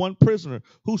them one prisoner,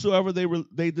 whosoever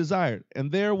they desired.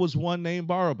 And there was one named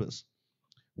Barabbas,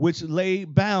 which lay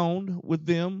bound with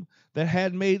them that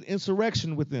had made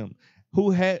insurrection with them,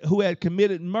 who had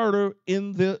committed murder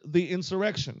in the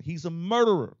insurrection. He's a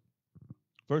murderer.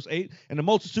 Verse 8, and the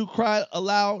multitude crying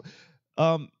aloud,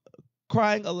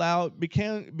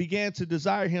 began to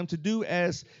desire him to do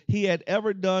as he had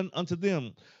ever done unto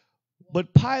them.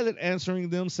 But Pilate answering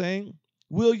them, saying,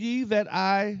 will ye that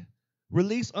I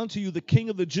release unto you the King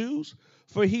of the Jews?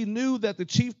 For he knew that the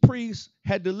chief priests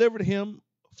had delivered him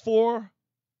for,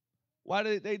 why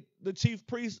did the chief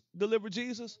priests deliver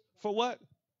Jesus? For what?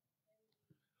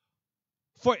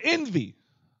 For envy.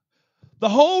 The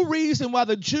whole reason why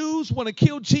the Jews want to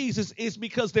kill Jesus is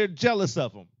because they're jealous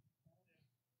of him.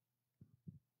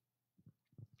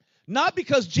 Not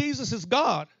because Jesus is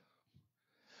God,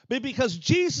 but because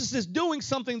Jesus is doing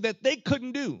something that they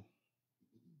couldn't do.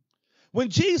 When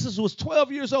Jesus was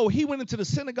 12 years old, he went into the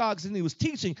synagogues and he was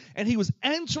teaching and he was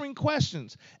answering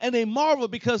questions. And they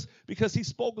marveled because he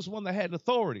spoke as one that had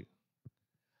authority.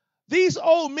 These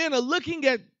old men are looking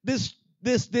at this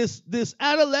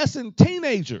adolescent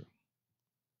teenager.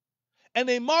 And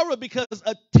they marvel because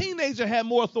a teenager had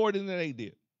more authority than they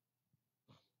did.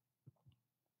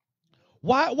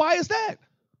 Why is that?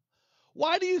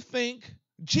 Why do you think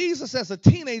Jesus as a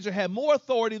teenager had more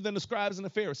authority than the scribes and the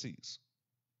Pharisees?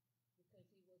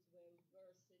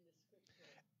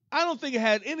 I don't think it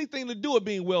had anything to do with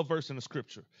being well versed in the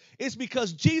scripture. It's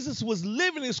because Jesus was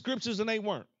living in scriptures and they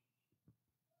weren't.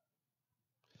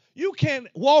 You can't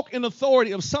walk in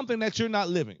authority of something that you're not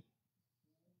living.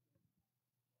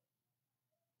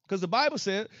 Because the Bible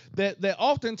said that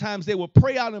oftentimes they would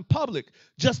pray out in public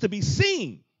just to be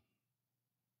seen.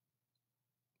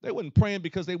 They weren't praying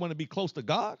because they want to be close to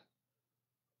God.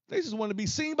 They just want to be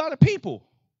seen by the people.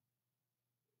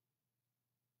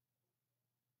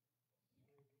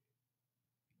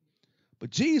 But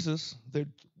Jesus, the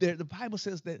Bible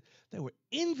says that they were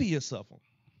envious of him.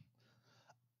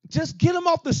 just get them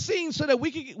off the scene so that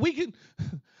we can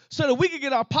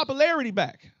get our popularity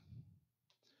back.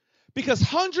 Because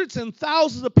hundreds and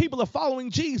thousands of people are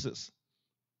following Jesus.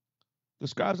 The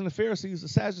scribes and the Pharisees, the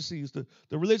Sadducees, the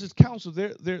religious council,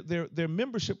 their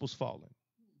membership was falling.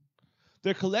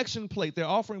 Their collection plate, their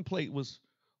offering plate was,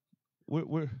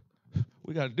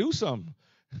 we got to do something.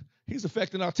 He's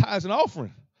affecting our tithes and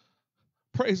offering.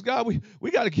 Praise God.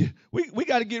 We got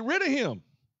to get rid of him.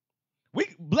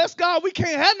 Bless God, we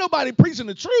can't have nobody preaching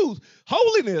the truth.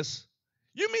 Holiness.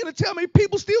 You mean to tell me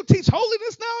people still teach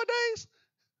holiness nowadays?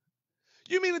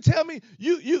 You mean to tell me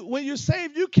you when you're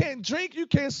saved, you can't drink, you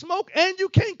can't smoke, and you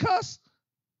can't cuss?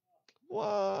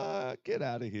 What? Get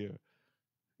out of here.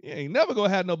 You ain't never gonna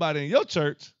have nobody in your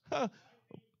church. Huh?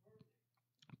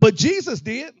 But Jesus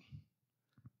did.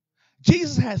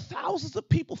 Jesus had thousands of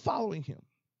people following him.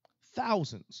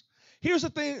 Thousands. Here's the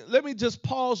thing. Let me just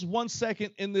pause 1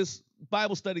 second in this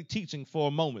Bible study teaching for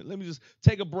a moment. Let me just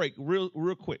take a break real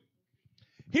quick.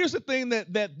 Here's the thing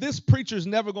that this preacher is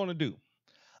never going to do.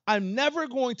 I'm never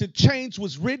going to change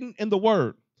what's written in the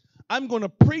word. I'm going to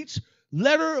preach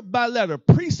letter by letter,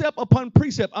 precept upon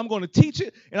precept. I'm going to teach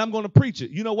it and I'm going to preach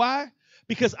it. You know why?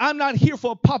 Because I'm not here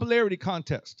for a popularity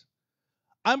contest.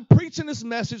 I'm preaching this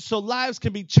message so lives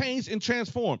can be changed and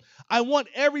transformed. I want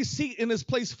every seat in this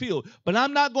place filled, but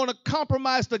I'm not going to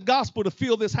compromise the gospel to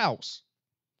fill this house.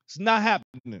 It's not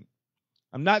happening.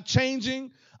 I'm not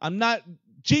changing.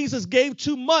 Jesus gave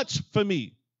too much for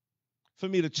me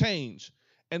to change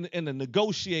and to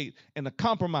negotiate and to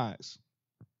compromise.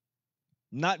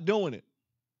 Not doing it.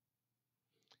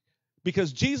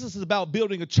 Because Jesus is about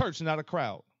building a church, not a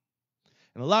crowd.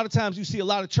 And a lot of times you see a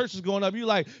lot of churches going up. You're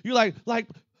like,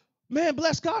 man,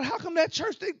 bless God. How come that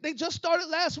church, they just started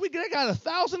last week and they got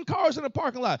 1,000 cars in the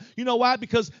parking lot? You know why?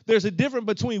 Because there's a difference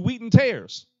between wheat and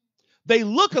tares. They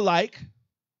look alike,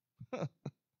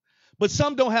 but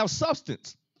some don't have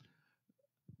substance.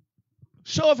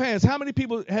 Show of hands, how many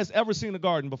people has ever seen a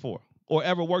garden before or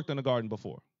ever worked in a garden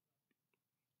before?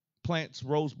 Plants,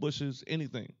 rose bushes,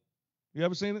 anything. You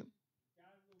ever seen it?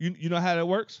 You know how that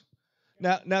works?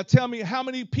 Now tell me, how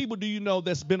many people do you know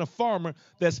that's been a farmer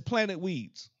that's planted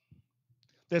weeds?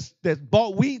 That's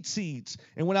bought weed seeds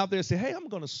and went out there and said, hey, I'm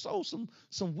going to sow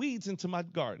some weeds into my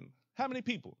garden. How many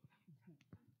people?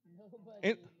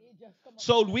 And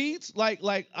sowed weeds? Like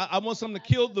I want something to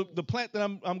kill the plant that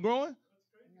I'm growing?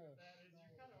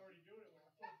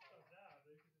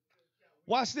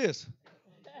 Watch this.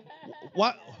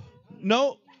 What?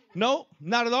 No, not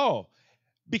at all.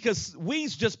 Because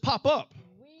weeds just pop up.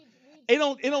 It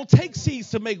don't take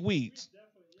seeds to make weeds.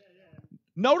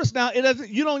 Notice now,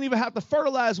 you don't even have to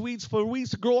fertilize weeds for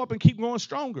weeds to grow up and keep growing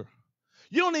stronger.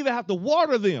 You don't even have to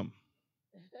water them.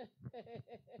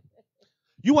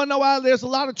 You want to know why there's a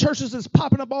lot of churches that's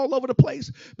popping up all over the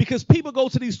place? Because people go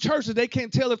to these churches, they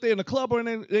can't tell if they're in a club or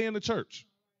they're in the church.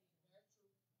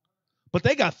 But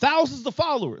they got thousands of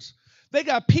followers. They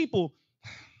got people.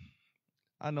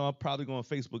 I know I'm probably going to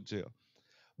Facebook jail.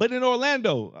 But in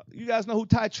Orlando, you guys know who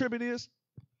Ty Tribbett is?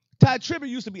 Ty Tribbett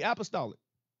used to be apostolic.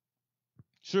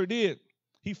 Sure did.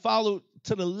 He followed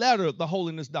to the letter the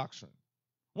holiness doctrine.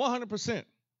 100%.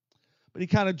 But he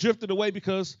kind of drifted away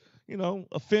because,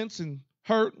 offense and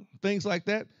hurt, things like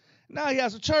that. Now he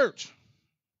has a church.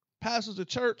 Pastors a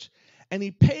church. And he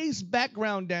pays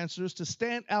background dancers to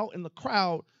stand out in the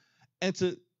crowd and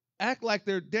to act like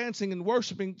they're dancing and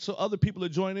worshiping so other people are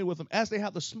joining in with them as they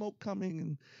have the smoke coming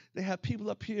and they have people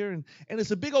up here and it's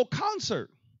a big old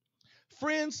concert.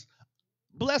 Friends,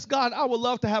 bless God, I would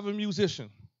love to have a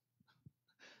musician.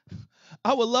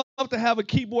 I would love to have a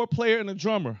keyboard player and a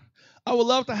drummer. I would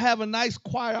love to have a nice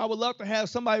choir. I would love to have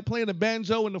somebody playing the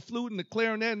banjo and the flute and the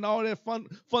clarinet and all that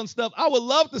fun stuff. I would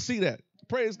love to see that.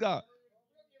 Praise God.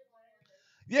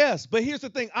 Yes, but here's the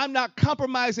thing. I'm not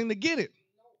compromising to get it.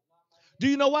 Do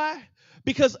you know why?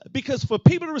 Because for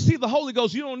people to receive the Holy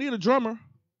Ghost, you don't need a drummer.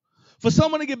 For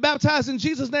someone to get baptized in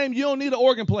Jesus' name, you don't need an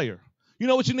organ player. You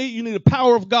know what you need? You need the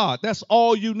power of God. That's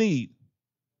all you need.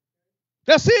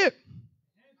 That's it.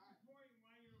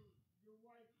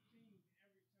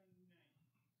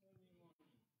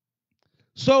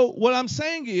 So what I'm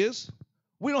saying is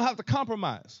we don't have to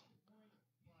compromise.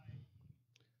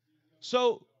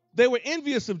 So they were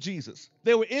envious of Jesus.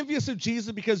 They were envious of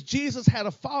Jesus because Jesus had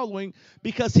a following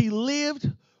because he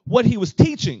lived what he was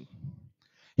teaching.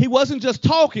 He wasn't just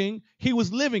talking, he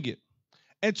was living it.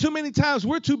 And too many times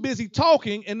we're too busy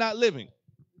talking and not living.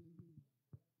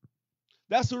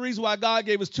 That's the reason why God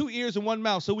gave us 2 ears and 1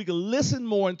 mouth so we could listen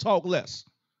more and talk less.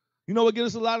 You know what gets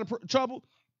us a lot of trouble?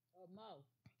 A mouth.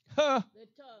 Huh. The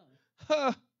tongue.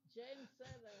 Huh. James said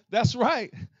that. That's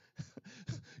right.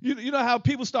 You know how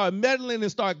people start meddling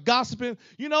and start gossiping?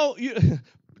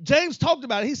 James talked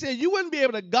about it. He said you wouldn't be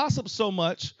able to gossip so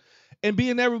much and be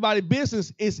in everybody's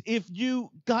business is if you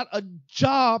got a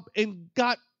job and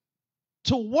got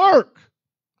to work.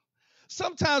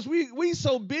 Sometimes we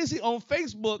so busy on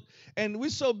Facebook and we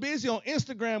so busy on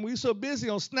Instagram, we so busy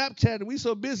on Snapchat, and we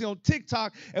so busy on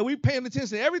TikTok, and we paying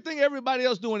attention to everything everybody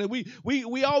else doing, and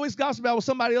we always gossip about what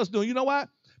somebody else doing. You know why?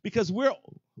 Because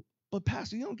but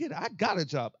Pastor, you don't get it. I got a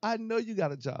job. I know you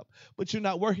got a job, but you're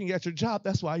not working at your job.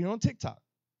 That's why you're on TikTok.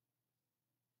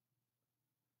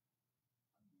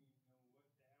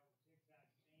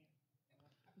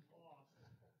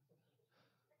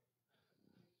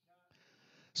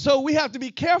 So we have to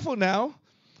be careful now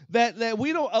that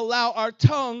we don't allow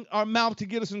our mouth to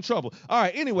get us in trouble. All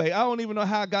right, anyway, I don't even know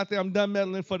how I got there. I'm done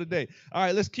meddling for the day. All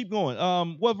right, let's keep going.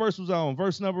 What verse was I on?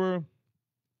 Verse number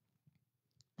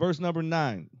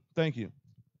 9. Thank you.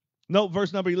 No,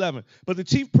 verse number 11. But the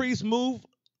chief priest moved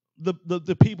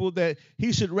the people that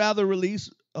he should rather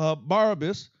release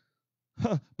Barabbas.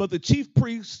 But the chief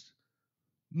priest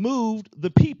moved the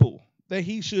people that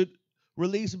he should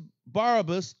release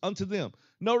Barabbas unto them.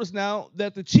 Notice now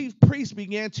that the chief priest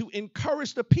began to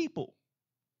encourage the people.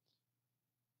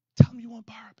 Tell them you want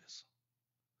Barabbas.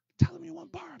 Tell them you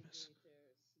want Barabbas.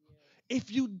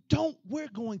 If you don't, we're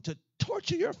going to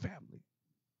torture your family.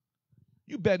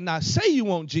 You better not say you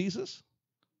want Jesus.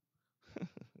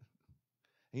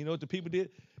 You know what the people did?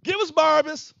 Give us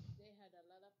Barabbas. They had a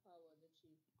lot of power, the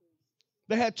chief priests.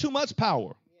 They had too much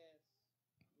power.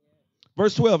 Yes.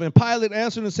 Verse 12, and Pilate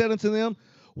answered and said unto them,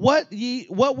 What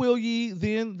will ye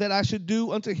then that I should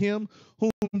do unto him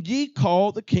whom ye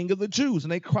call the King of the Jews?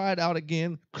 And they cried out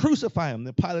again, Crucify him.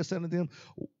 Then Pilate said unto them,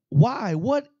 Why?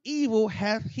 What evil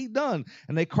hath he done?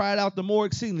 And they cried out the more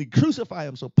exceedingly, Crucify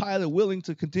him. So Pilate, willing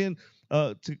to contend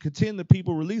the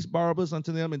people, released Barabbas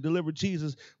unto them and delivered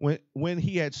Jesus when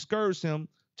he had scourged him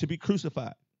to be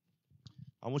crucified.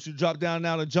 I want you to drop down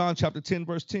now to John chapter 10,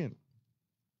 verse 10.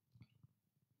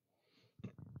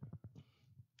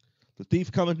 The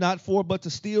thief cometh not for but to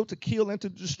steal, to kill, and to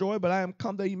destroy. But I am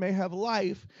come that you may have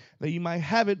life, that you might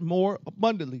have it more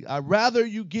abundantly. I'd rather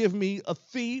you give me a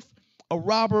thief, a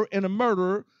robber, and a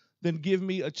murderer than give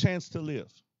me a chance to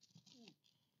live.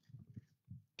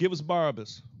 Give us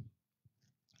Barabbas.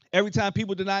 Every time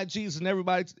people deny Jesus, and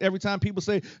every time people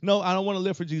say, no, I don't want to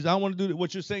live for Jesus, I don't want to do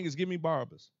what you're saying is give me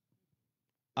Barabbas.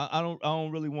 I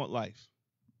don't really want life.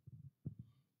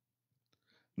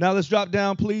 Now let's drop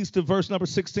down, please, to verse number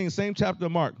 16, same chapter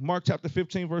of Mark. Mark chapter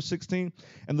 15, verse 16.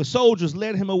 And the soldiers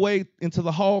led him away into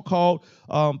the hall called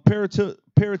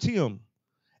Peritium.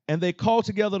 And they called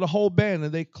together the whole band,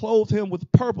 and they clothed him with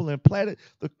purple and plaited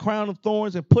the crown of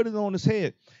thorns and put it on his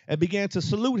head and began to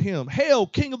salute him. Hail,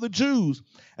 King of the Jews!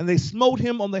 And they smote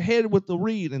him on the head with the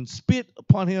reed and spit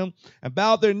upon him and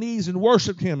bowed their knees and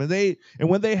worshipped him. And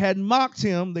when they had mocked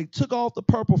him, they took off the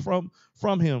purple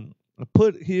from him and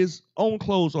put his own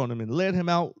clothes on him and led him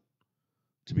out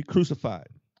to be crucified.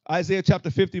 Isaiah chapter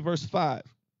 50, verse 5.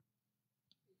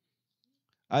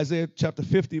 Isaiah chapter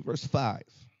 50, verse 5.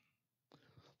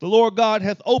 The Lord God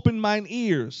hath opened mine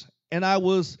ears, and I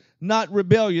was not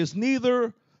rebellious,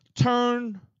 neither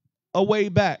turned away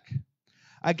back.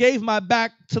 I gave my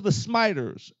back to the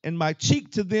smiters, and my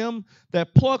cheek to them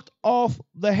that plucked off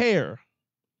the hair.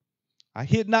 I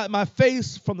hid not my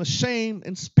face from the shame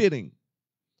and spitting.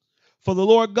 For the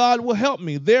Lord God will help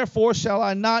me, therefore shall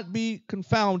I not be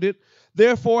confounded.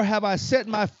 Therefore have I set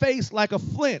my face like a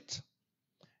flint,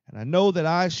 and I know that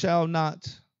I shall not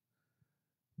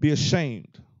be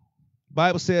ashamed. The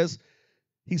Bible says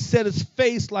he set his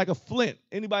face like a flint.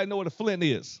 Anybody know what a flint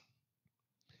is?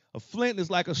 A flint is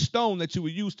like a stone that you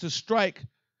would use to strike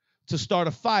to start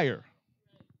a fire.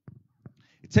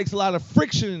 It takes a lot of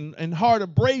friction and hard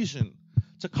abrasion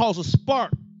to cause a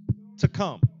spark to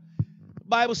come. The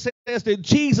Bible says that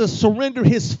Jesus surrendered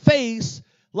his face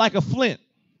like a flint.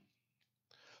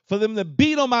 For them to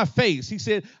beat on my face, he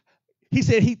said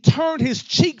he turned his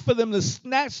cheek for them to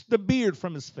snatch the beard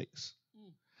from his face.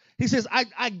 He says,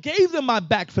 I gave them my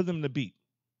back for them to beat.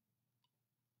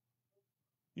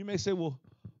 You may say, well,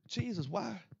 Jesus,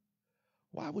 why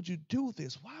would you do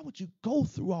this? Why would you go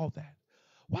through all that?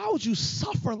 Why would you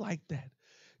suffer like that?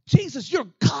 Jesus, you're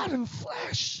God in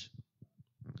flesh.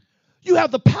 You have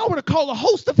the power to call the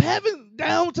host of heaven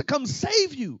down to come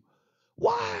save you.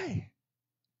 Why?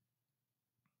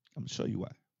 I'm going to show you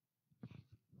why.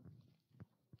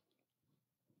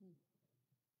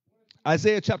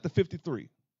 Isaiah chapter 53.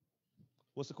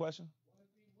 What's the question?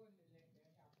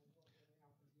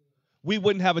 We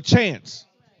wouldn't have a chance.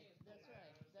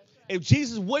 If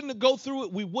Jesus wouldn't have go through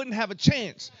it, we wouldn't have a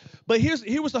chance. But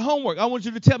here was the homework. I want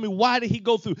you to tell me, why did he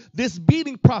go through this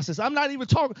beating process? I'm not even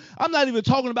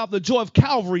talking about the joy of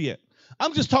Calvary yet.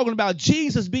 I'm just talking about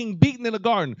Jesus being beaten in the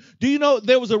garden. Do you know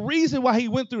there was a reason why he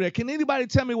went through that? Can anybody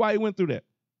tell me why he went through that?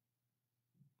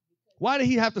 Why did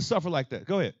he have to suffer like that?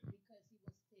 Go ahead. Because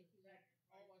he was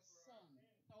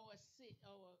taking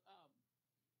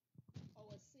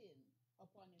our sin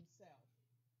upon himself,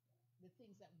 the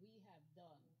things that we have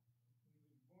done.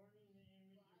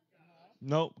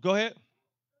 No, go ahead.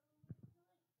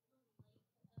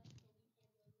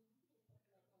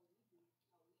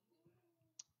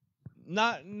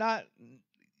 Not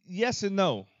yes and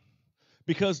no.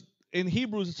 Because in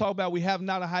Hebrews it's talk about we have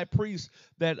not a high priest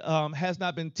that has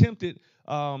not been tempted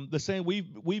the same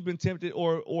we've been tempted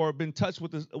or been touched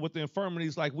with the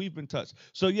infirmities like we've been touched.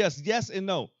 So yes and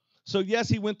no. So yes,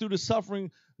 he went through the suffering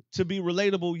to be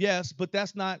relatable, yes, but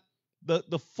that's not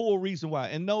the full reason why.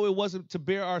 And no, it wasn't to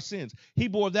bear our sins. He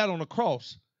bore that on the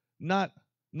cross, not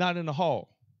in the hall.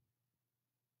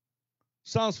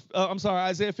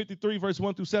 Isaiah 53 verse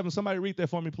 1 through 7. Somebody read that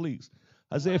for me, please.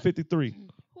 Isaiah 53.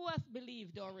 Who hath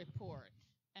believed our report?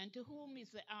 And to whom is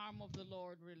the arm of the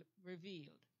Lord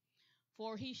revealed?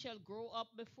 For he shall grow up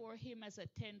before him as a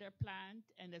tender plant,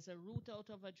 and as a root out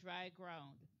of a dry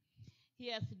ground. He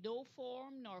hath no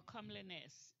form nor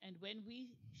comeliness, and when we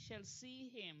shall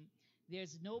see him,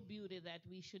 there's no beauty that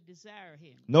we should desire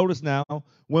him. Notice now,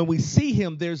 when we see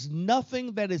him, there's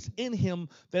nothing that is in him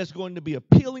that's going to be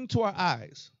appealing to our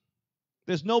eyes.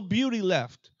 There's no beauty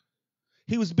left.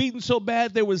 He was beaten so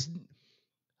bad there was...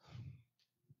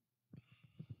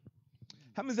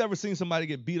 How many's ever seen somebody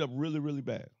get beat up really, really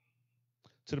bad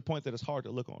to the point that it's hard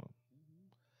to look on them?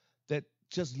 That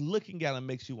just looking at them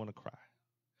makes you want to cry.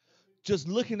 Just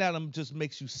looking at them just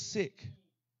makes you sick.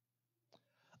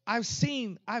 I've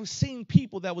seen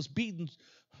people that was beaten.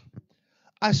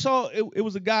 I saw it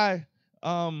was a guy.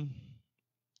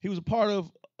 He was a part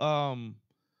of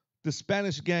the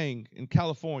Spanish gang in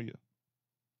California,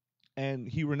 and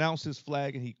he renounced his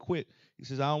flag and he quit. He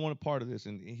says, "I don't want a part of this,"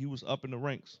 and he was up in the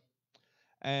ranks.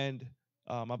 And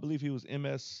I believe he was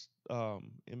MS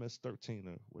 13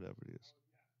 or whatever it is.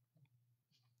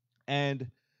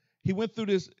 And he went through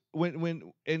this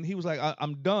and he was like,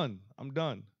 I'm done.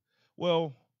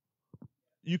 Well,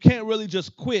 you can't really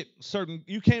just quit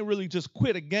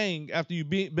a gang after you've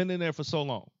been in there for so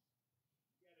long.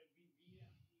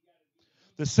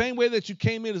 The same way that you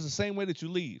came in is the same way that you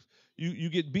leave. You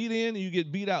get beat in and you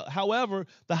get beat out. However,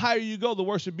 the higher you go, the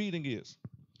worse your beating is.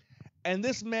 And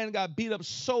this man got beat up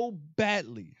so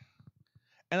badly.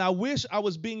 And I wish I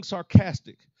was being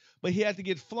sarcastic, but he had to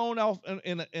get flown off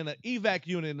in an evac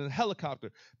unit in a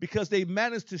helicopter because they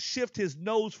managed to shift his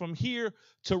nose from here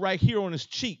to right here on his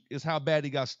cheek is how bad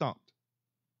he got stomped.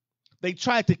 They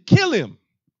tried to kill him.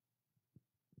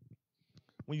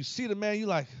 When you see the man, you're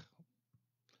like,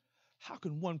 how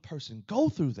can one person go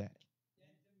through that?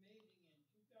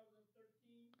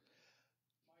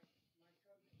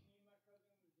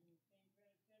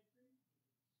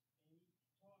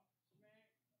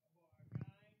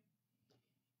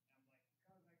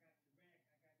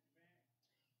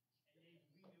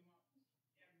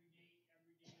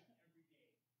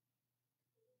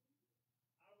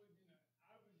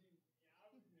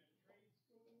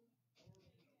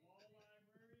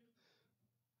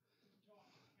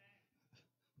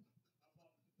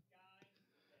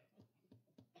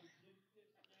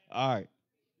 All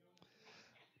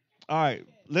right.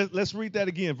 Let's read that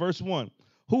again. Verse 1.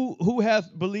 Who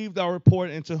hath believed our report,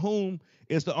 and to whom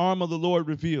is the arm of the Lord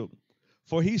revealed?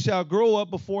 For he shall grow up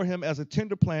before him as a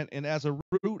tender plant, and as a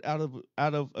root out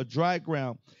of a dry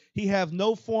ground. He have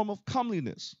no form of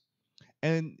comeliness.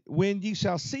 And when ye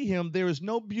shall see him, there is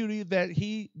no beauty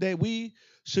that we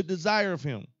should desire of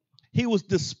him. He was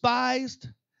despised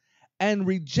and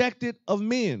rejected of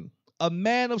men, a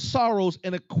man of sorrows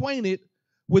and acquainted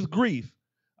with grief.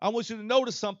 I want you to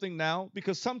notice something now,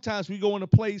 because sometimes we go in a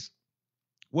place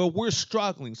where we're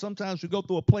struggling. Sometimes we go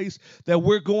through a place that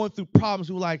we're going through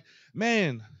problems. We're like,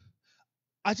 man,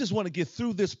 I just want to get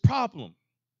through this problem.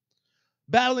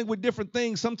 Battling with different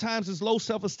things. Sometimes it's low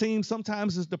self-esteem.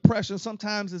 Sometimes it's depression.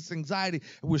 Sometimes it's anxiety.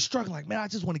 And we're struggling like, man, I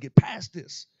just want to get past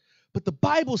this. But the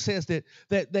Bible says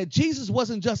that Jesus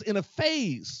wasn't just in a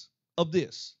phase of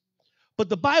this. But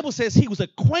the Bible says he was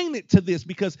acquainted to this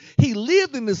because he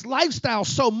lived in this lifestyle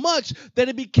so much that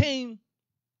it became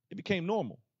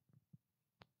normal.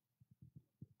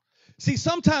 See,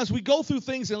 sometimes we go through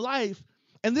things in life,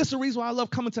 and this is the reason why I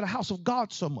love coming to the house of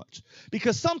God so much.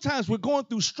 Because sometimes we're going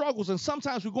through struggles, and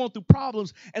sometimes we're going through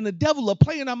problems, and the devil will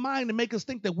play in our mind and make us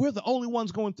think that we're the only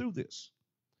ones going through this.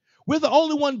 We're the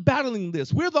only one battling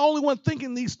this. We're the only one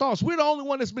thinking these thoughts. We're the only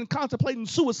one that's been contemplating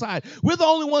suicide. We're the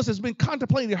only ones that's been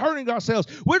contemplating hurting ourselves.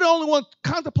 We're the only one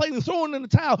contemplating throwing in the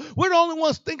towel. We're the only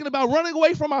ones thinking about running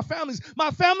away from our families.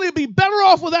 My family would be better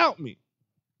off without me.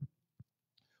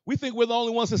 We think we're the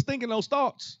only ones that's thinking those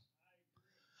thoughts.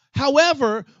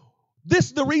 However, this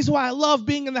is the reason why I love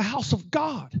being in the house of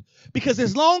God. Because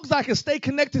as long as I can stay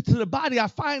connected to the body, I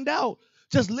find out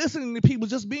just listening to people,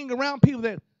 just being around people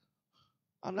that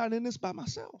I'm not in this by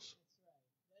myself.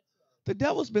 The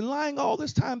devil's been lying all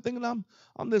this time thinking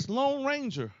I'm this lone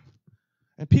ranger.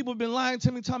 And people have been lying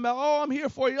to me, talking about, oh, I'm here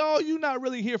for you. Oh, you're not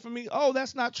really here for me. Oh,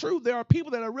 that's not true. There are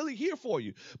people that are really here for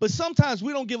you. But sometimes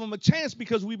we don't give them a chance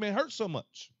because we've been hurt so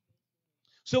much.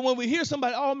 So when we hear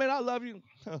somebody, oh, man, I love you.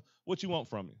 What you want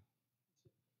from me?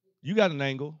 You got an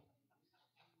angle.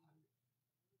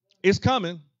 It's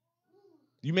coming.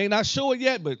 You may not show it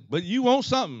yet, but you want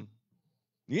something.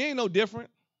 You ain't no different.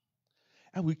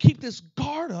 And we keep this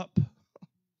guard up.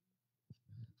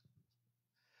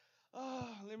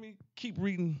 Let me keep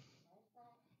reading.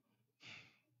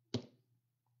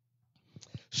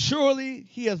 Surely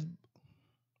he has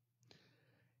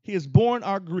borne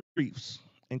our griefs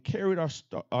and carried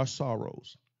our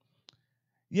sorrows.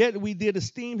 Yet we did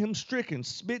esteem him stricken,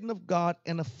 smitten of God,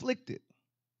 and afflicted.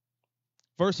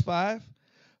 Verse 5,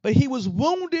 but he was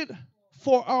wounded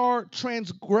for our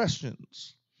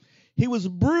transgressions. He was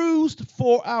bruised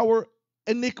for our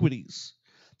iniquities.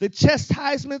 The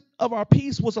chastisement of our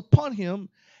peace was upon him,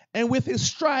 and with his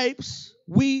stripes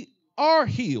we are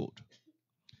healed.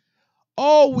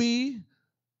 All we,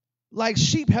 like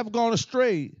sheep, have gone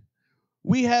astray.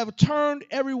 We have turned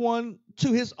everyone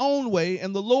to his own way,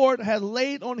 and the Lord has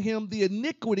laid on him the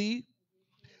iniquity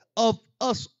of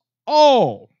us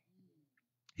all.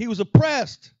 He was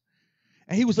oppressed,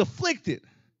 and he was afflicted,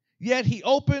 yet he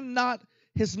opened not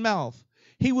his mouth.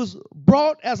 He was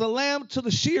brought as a lamb to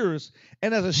the shearers,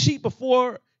 and as a sheep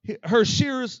before her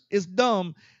shearers is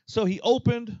dumb, so he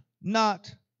opened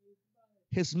not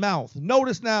his mouth.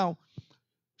 Notice now,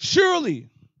 surely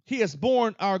he has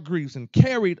borne our griefs and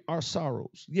carried our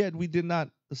sorrows, yet we did not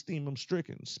esteem him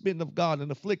stricken, smitten of God,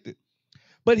 and afflicted.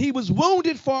 But he was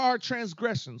wounded for our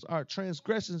transgressions. Our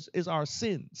transgressions is our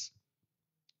sins.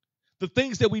 The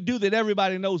things that we do that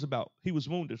everybody knows about, he was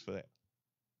wounded for that.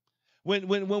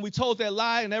 When we told that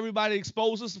lie and everybody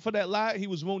exposed us for that lie, he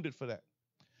was wounded for that.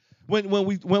 When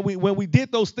we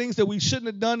did those things that we shouldn't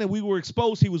have done and we were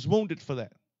exposed, he was wounded for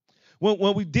that.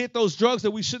 When we did those drugs that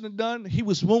we shouldn't have done, he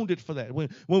was wounded for that. When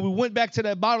we went back to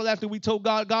that bottle after we told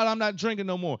God, I'm not drinking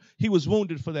no more, he was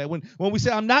wounded for that. When we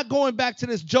said, I'm not going back to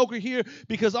this joker here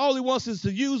because all he wants is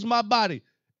to use my body,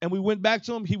 and we went back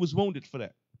to him, he was wounded for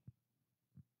that.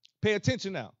 Pay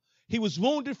attention now. He was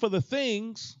wounded for the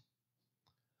things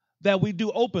that we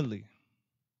do openly.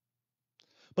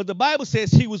 But the Bible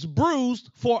says he was bruised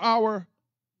for our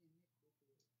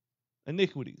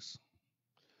iniquities.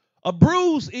 A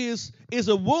bruise is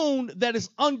a wound that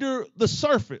is under the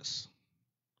surface.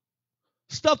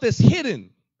 Stuff that's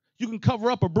hidden. You can cover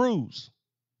up a bruise.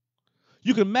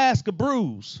 You can mask a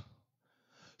bruise.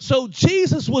 So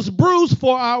Jesus was bruised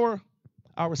for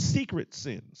our secret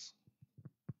sins.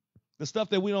 The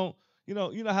stuff that we don't, you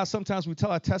know how sometimes we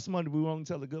tell our testimony, but we won't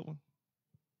tell the good one.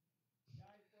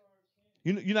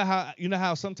 You know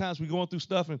how sometimes we're going through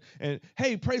stuff and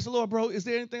hey, praise the Lord, bro. Is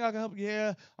there anything I can help you?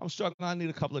 Yeah, I'm struggling. I need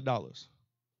a couple of dollars.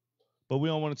 But we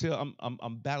don't want to tell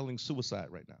I'm battling suicide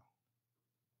right now.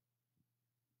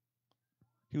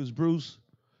 He was bruised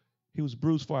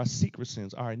for our secret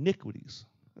sins, our iniquities.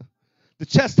 The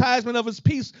chastisement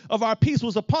of our peace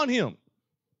was upon him.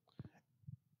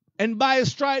 And by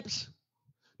his stripes,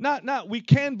 not we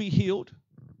can be healed,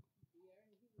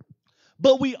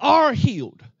 but we are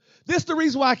healed. This is the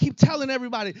reason why I keep telling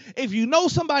everybody, if you know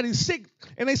somebody's sick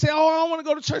and they say, oh, I don't want to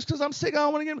go to church because I'm sick, I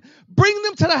don't want to get them, bring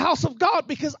them to the house of God,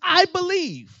 because I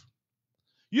believe.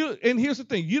 And here's the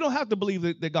thing, you don't have to believe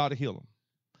that God will heal them.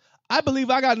 I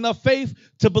believe I got enough faith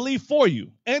to believe for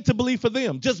you and to believe for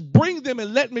them. Just bring them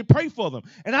and let me pray for them.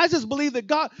 And I just believe that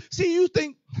God, see, you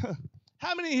think,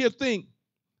 how many here think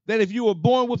that if you were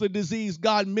born with a disease,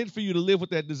 God meant for you to live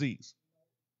with that disease?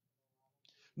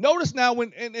 Notice now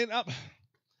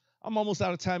I'm almost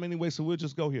out of time anyway, so we'll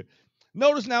just go here.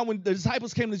 Notice now when the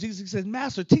disciples came to Jesus, he said,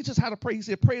 Master, teach us how to pray. He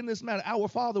said, pray in this manner, Our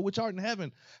Father, which art in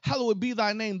heaven, hallowed be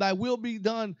thy name. Thy will be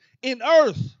done in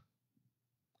earth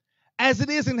as it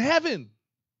is in heaven.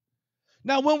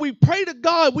 Now, when we pray to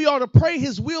God, we ought to pray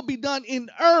his will be done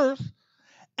in earth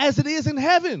as it is in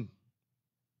heaven.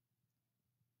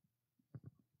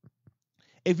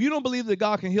 If you don't believe that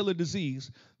God can heal a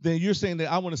disease, then you're saying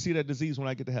that I want to see that disease when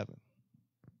I get to heaven.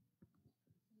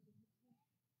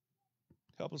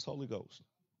 Help us, Holy Ghost.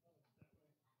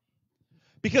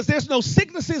 Because there's no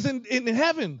sicknesses in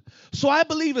heaven. So I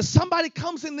believe if somebody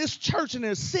comes in this church and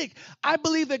they're sick, I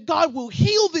believe that God will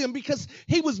heal them because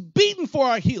he was beaten for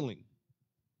our healing.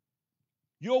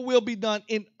 Your will be done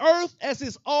in earth as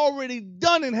it's already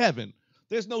done in heaven.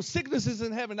 There's no sicknesses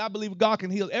in heaven. I believe God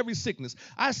can heal every sickness.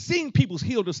 I've seen people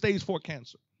healed of stage 4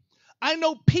 cancer. I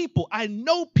know people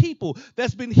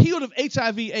that's been healed of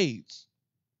HIV/AIDS.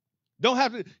 Don't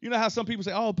have to, you know how some people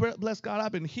say, oh, bless God,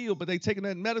 I've been healed, but they taking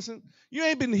that medicine. You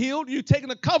ain't been healed. You're taking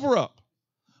a cover up.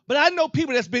 But I know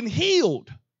people that's been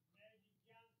healed.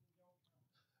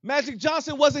 Magic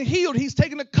Johnson wasn't healed. He's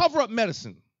taking a cover up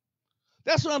medicine.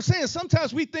 That's what I'm saying.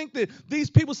 Sometimes we think that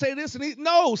these people say this and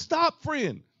no, stop,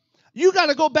 friend. You got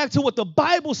to go back to what the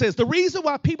Bible says. The reason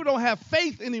why people don't have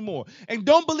faith anymore and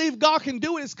don't believe God can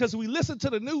do it is because we listen to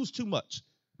the news too much.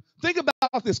 Think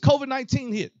about this.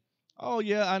 COVID-19 hit. Oh,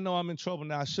 yeah, I know I'm in trouble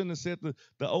now. I shouldn't have said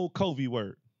the old COVID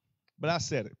word, but I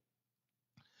said it.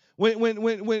 When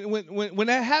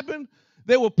that happened,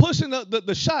 they were pushing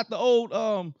the shot, the old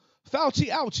Fauci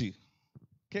ouchie.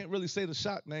 Can't really say the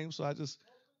shot name, so I just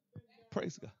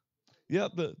praise God.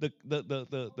 Yep,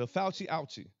 the Fauci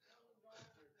ouchie.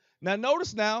 Now,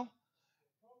 notice now,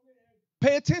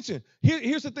 pay attention.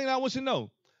 Here's the thing I want you to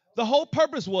know. The whole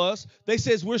purpose was, they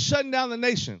says, we're shutting down the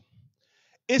nation.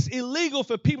 It's illegal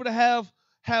for people to have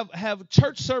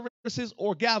church services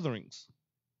or gatherings.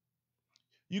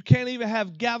 You can't even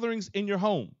have gatherings in your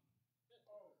home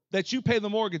that you pay the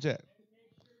mortgage at.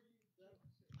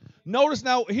 Notice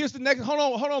now, here's the next. Hold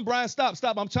on, Brian. Stop.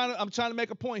 I'm trying to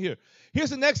make a point here. Here's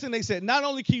the next thing they said. Not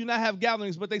only can you not have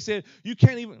gatherings, but they said you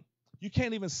can't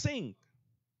even sing.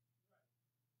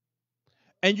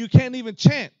 And you can't even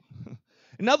chant.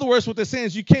 In other words, what they're saying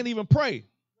is you can't even pray.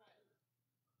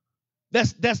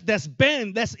 That's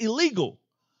banned. That's illegal.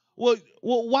 Well,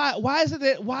 why is it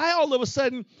that? Why all of a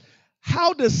sudden?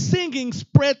 How does singing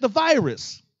spread the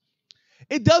virus?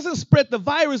 It doesn't spread the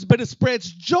virus, but it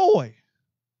spreads joy.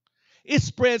 It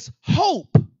spreads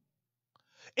hope.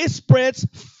 It spreads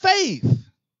faith.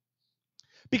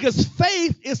 Because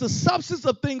faith is the substance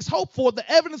of things hoped for,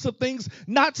 the evidence of things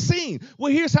not seen.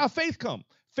 Well, here's how faith comes.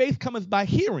 Faith cometh by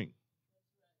hearing.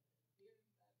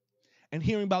 And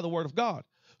hearing by the word of God.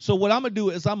 So what I'm gonna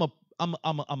do is I'm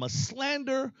gonna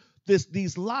slander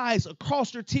these lies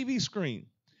across your TV screen.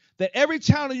 That every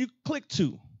channel you click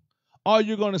to, all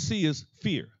you're gonna see is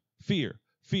fear, fear,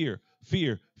 fear,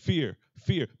 fear, fear,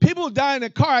 fear. People dying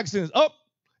in car accidents. Oh,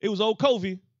 it was old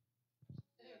COVID.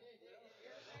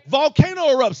 Volcano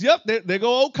erupts. Yep, there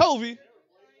go old COVID.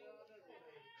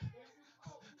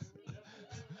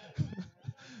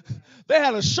 They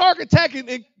had a shark attack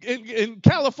in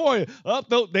California.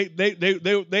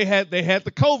 They had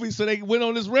the COVID, so they went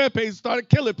on this rampage and started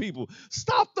killing people.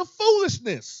 Stop the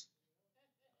foolishness.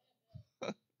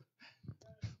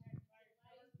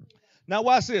 Now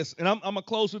watch this, and I'm gonna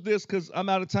close with this because I'm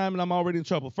out of time and I'm already in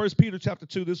trouble. 1 Peter chapter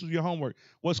 2. This was your homework.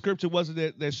 What scripture was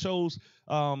it that shows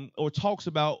or talks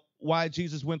about why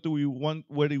Jesus went through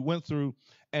what he went through,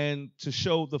 and to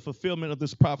show the fulfillment of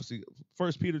this prophecy?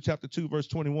 1 Peter chapter 2, verse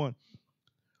 21.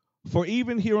 For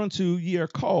even hereunto ye are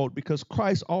called, because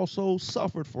Christ also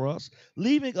suffered for us,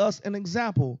 leaving us an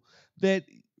example that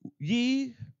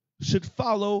ye should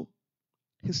follow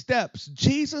his steps.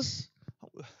 Jesus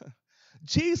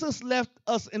left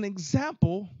us an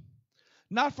example,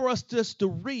 not for us just to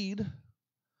read,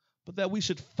 but that we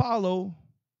should follow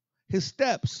his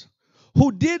steps.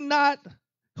 Who did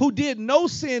no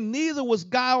sin, neither was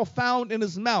guile found in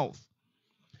his mouth.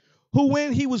 Who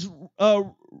when he was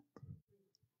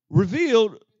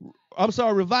reviled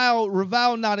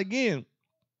not again.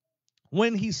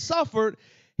 When he suffered,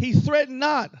 he threatened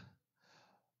not,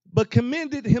 but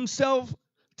commended himself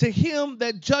to him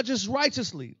that judges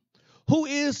righteously, who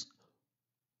his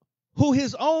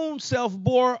own self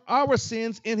bore our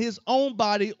sins in his own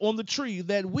body on the tree,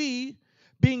 that we,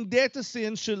 being dead to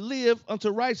sin, should live unto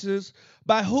righteousness,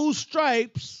 by whose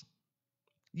stripes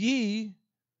ye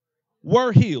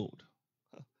were healed.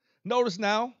 Notice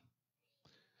now,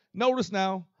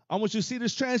 I want you to see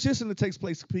this transition that takes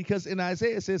place, because in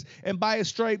Isaiah it says, and by his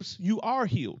stripes you are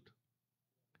healed.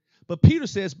 But Peter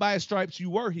says, by his stripes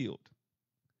you were healed.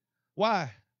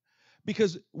 Why?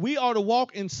 Because we are to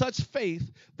walk in such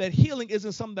faith that healing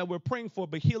isn't something that we're praying for,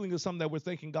 but healing is something that we're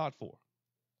thanking God for.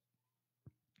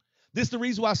 This is the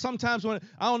reason why sometimes I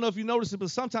don't know if you notice it,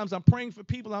 but sometimes I'm praying for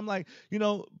people. I'm like,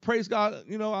 praise God,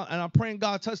 and I'm praying,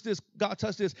 God touch this,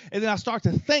 and then I start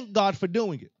to thank God for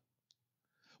doing it.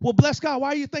 Well, bless God. Why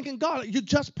are you thanking God? You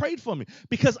just prayed for me.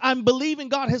 Because I'm believing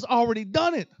God has already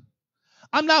done it.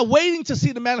 I'm not waiting to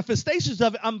see the manifestations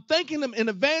of it. I'm thanking him in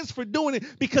advance for doing it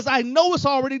because I know it's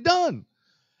already done.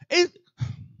 It's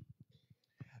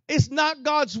not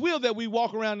God's will that we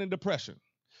walk around in depression.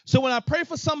 So when I pray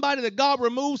for somebody that God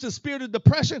removes the spirit of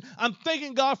depression, I'm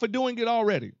thanking God for doing it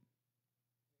already.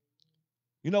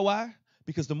 You know why?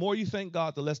 Because the more you thank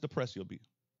God, the less depressed you'll be.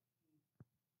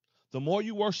 The more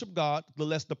you worship God, the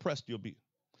less depressed you'll be.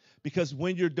 Because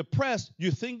when you're depressed,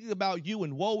 you're thinking about you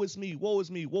and woe is me, woe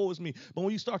is me, woe is me. But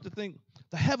when you start to think,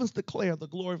 the heavens declare the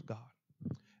glory of God,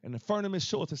 and the firmament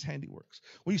showeth his handiworks.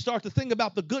 When you start to think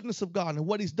about the goodness of God and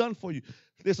what he's done for you,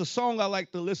 there's a song I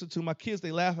like to listen to. My kids,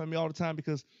 they laugh at me all the time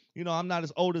because, I'm not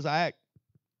as old as I act.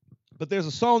 But there's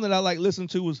a song that I like listen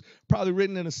to. It was probably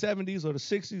written in the 70s or the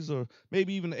 60s or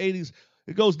maybe even the 80s.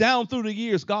 It goes, down through the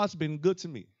years, God's been good to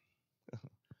me.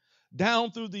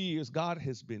 Down through the years, God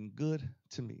has been good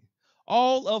to me.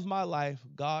 All of my life,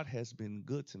 God has been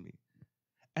good to me.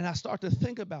 And I start to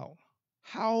think about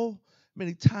how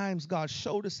many times God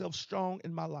showed himself strong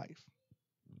in my life.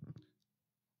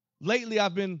 Lately,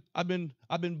 I've been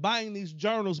buying these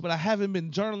journals, but I haven't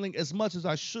been journaling as much as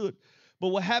I should. But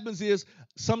what happens is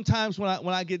sometimes when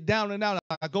I get down and out,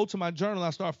 I go to my journal,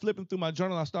 I start flipping through my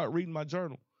journal, I start reading my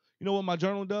journal. You know what my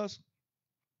journal does?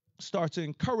 Start to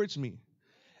encourage me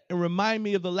and remind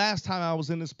me of the last time I was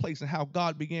in this place and how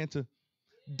God began to.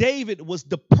 David was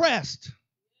depressed.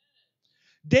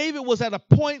 David was at a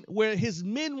point where his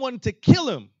men wanted to kill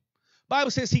him.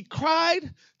 Bible says he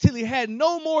cried till he had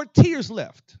no more tears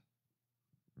left.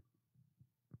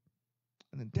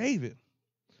 And then David,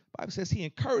 Bible says he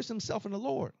encouraged himself in the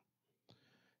Lord.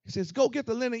 He says, go get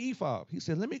the linen ephod. He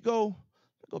said, let me go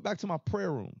back to my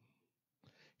prayer room.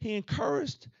 He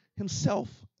encouraged himself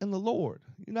in the Lord.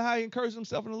 You know how he encouraged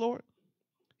himself in the Lord?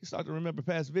 He started to remember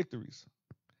past victories.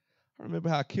 I remember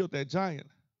how I killed that giant.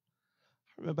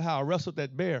 I remember how I wrestled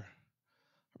that bear.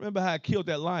 I remember how I killed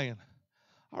that lion.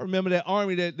 I remember that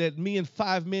army that me and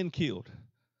 5 men killed.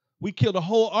 We killed a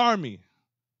whole army.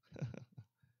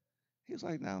 He was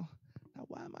like, now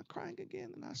why am I crying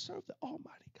again? And I serve the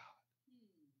Almighty God.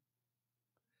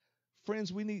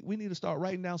 Friends, we need to start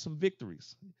writing down some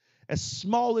victories. As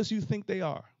small as you think they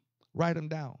are, write them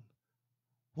down.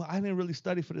 Well, I didn't really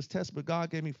study for this test, but God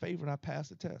gave me favor and I passed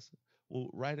the test. Well,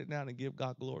 write it down and give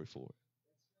God glory for it.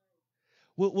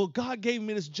 Well, God gave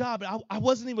me this job. And I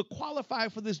wasn't even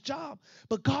qualified for this job,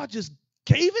 but God just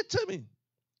gave it to me.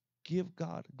 Give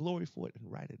God glory for it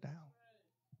and write it down.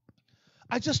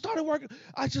 I just started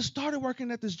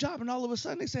working at this job, and all of a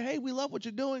sudden they say, hey, we love what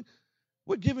you're doing.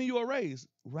 We're giving you a raise.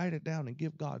 Write it down and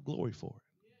give God glory for it.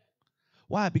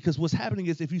 Why? Because what's happening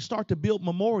is if you start to build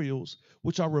memorials,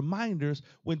 which are reminders,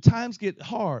 when times get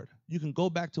hard, you can go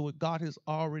back to what God has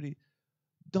already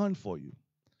done for you.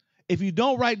 If you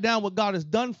don't write down what God has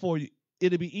done for you,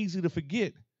 it'll be easy to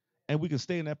forget, and we can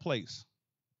stay in that place.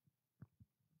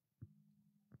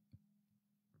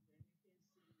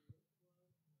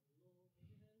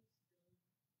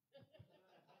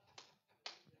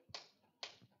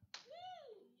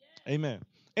 Amen.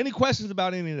 Any questions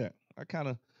about any of that? I kind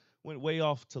of went way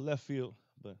off to left field,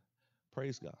 but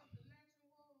praise God.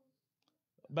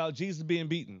 About Jesus being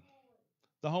beaten.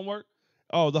 The homework?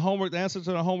 Oh, the answer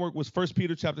to the homework was 1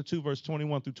 Peter chapter 2, verse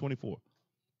 21 through 24.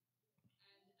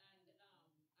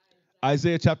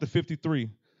 Isaiah chapter 53,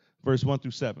 verse 1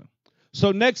 through 7.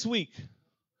 So next week,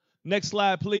 next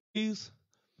slide, please.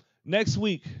 Next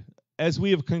week, as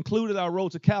we have concluded our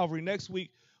road to Calvary, next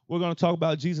week we're going to talk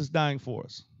about Jesus dying for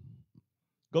us.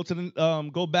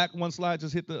 Go back one slide.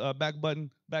 Just hit the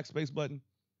backspace button,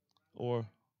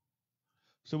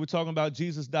 So we're talking about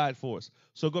Jesus died for us.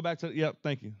 So go back to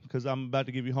thank you, because I'm about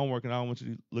to give you homework and I don't want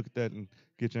you to look at that and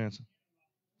get your answer.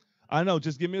 I know.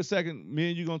 Just give me a second. Me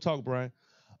and you gonna talk, Brian.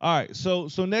 All right. So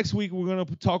next week we're gonna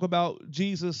talk about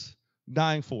Jesus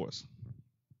dying for us.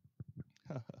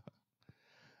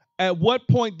 At what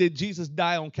point did Jesus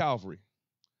die on Calvary?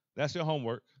 That's your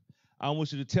homework. I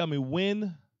want you to tell me,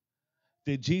 when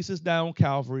did Jesus die on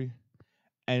Calvary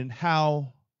and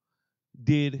how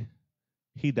did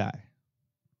he die?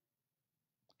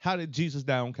 How did Jesus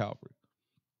die on Calvary?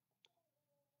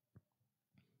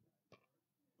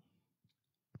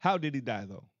 How did he die,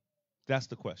 though? That's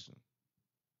the question.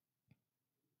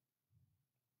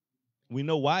 We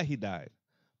know why he died,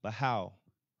 but how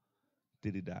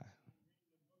did he die?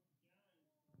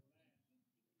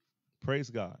 Praise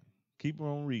God. Keep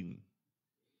on reading.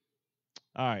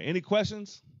 All right. Any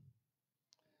questions?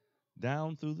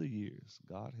 Down through the years,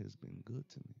 God has been good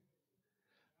to me.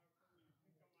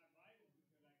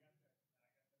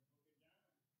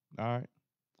 All right.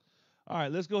 All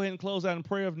right. Let's go ahead and close out in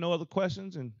prayer if no other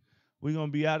questions. And we're going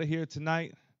to be out of here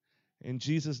tonight. In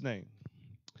Jesus' name.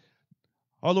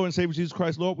 Our Lord and Savior Jesus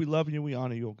Christ, Lord, we love you and we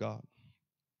honor you, O God.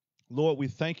 Lord, we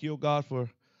thank you, O God, for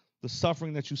the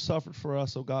suffering that you suffered for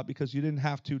us, oh God, because you didn't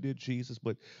have to, did Jesus,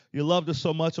 but you loved us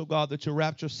so much, oh God, that you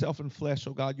wrapped yourself in flesh,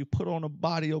 oh God. You put on a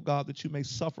body, oh God, that you may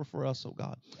suffer for us, oh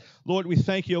God. Lord, we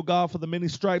thank you, oh God, for the many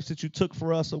stripes that you took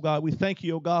for us, oh God. We thank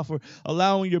you, oh God, for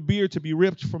allowing your beard to be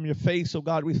ripped from your face, oh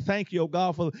God. We thank you, oh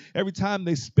God, for every time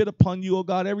they spit upon you, oh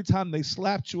God, every time they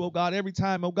slapped you, oh God, every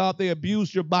time, oh God, they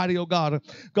abused your body, oh God.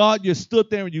 God, you stood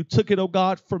there and you took it, oh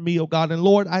God, for me, oh God. And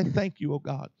Lord, I thank you, oh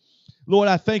God. Lord,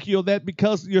 I thank you that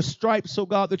because your stripes, oh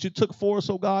God, that you took for us,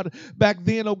 oh God, back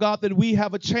then, oh God, that we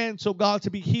have a chance, oh God,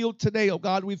 to be healed today, oh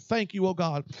God. We thank you, oh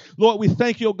God. Lord, we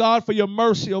thank you, oh God, for your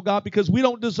mercy, oh God, because we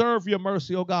don't deserve your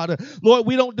mercy, oh God. Lord,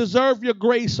 we don't deserve your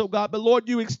grace, oh God, but Lord,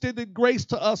 you extended grace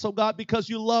to us, oh God, because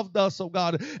you loved us, oh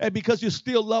God, and because you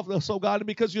still love us, oh God, and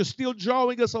because you're still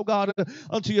drawing us, oh God,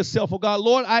 unto yourself, oh God.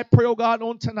 Lord, I pray, oh God,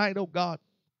 on tonight, oh God.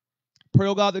 Pray,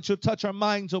 oh God, that you'll touch our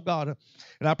minds, oh God.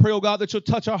 And I pray, oh God, that you'll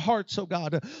touch our hearts, oh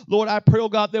God. Lord, I pray, oh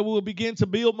God, that we'll begin to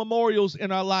build memorials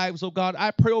in our lives, oh God.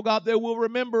 I pray, oh God, that we'll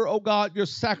remember, oh God, your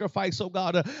sacrifice, oh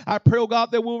God. I pray, oh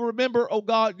God, that we'll remember, oh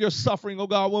God, your suffering, oh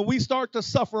God. When we start to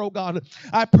suffer, oh God,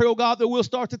 I pray, oh God, that we'll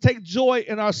start to take joy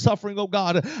in our suffering, oh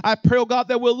God. I pray, oh God,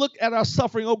 that we'll look at our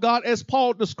suffering, oh God, as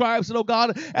Paul describes it, oh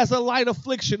God, as a light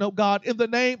affliction, oh God, in the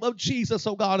name of Jesus,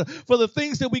 oh God. For the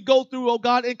things that we go through, oh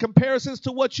God, in comparisons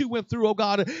to what you went through, oh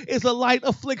God, is a light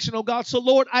affliction, oh God. So,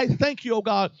 Lord, I thank you, oh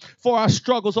God, for our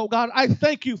struggles, oh God. I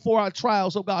thank you for our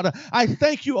trials, oh God. I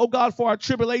thank you, oh God, for our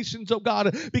tribulations, oh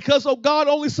God, because, oh God,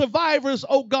 only survivors,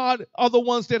 oh God, are the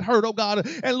ones that hurt, oh God.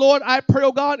 And, Lord, I pray,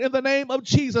 oh God, in the name of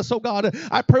Jesus, oh God,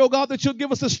 I pray, oh God, that you'll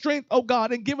give us the strength, oh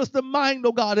God, and give us the mind,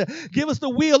 oh God, give us the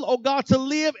will, oh God, to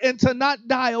live and to not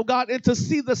die, oh God, and to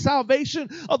see the salvation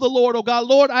of the Lord, oh God.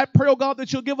 Lord, I pray, oh God,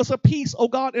 that you'll give us a peace, oh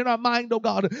God, in our mind, oh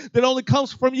God, that only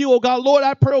comes from you, oh God. Lord,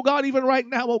 I pray, oh God, even right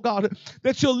now, oh God,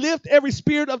 that you'll lift every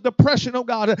spirit of depression, oh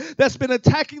God, that's been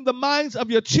attacking the minds of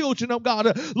your children, oh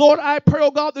God. Lord, I pray,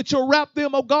 oh God, that you'll wrap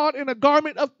them, oh God, in a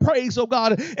garment of praise, oh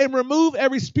God, and remove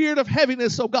every spirit of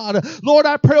heaviness, oh God. Lord,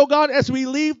 I pray, oh God, as we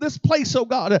leave this place, oh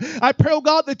God, I pray, oh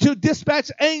God, that you'll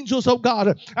dispatch angels, oh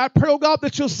God. I pray, oh God,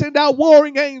 that you'll send out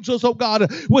warring angels, oh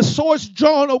God, with swords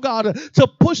drawn, oh God, to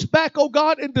push back, oh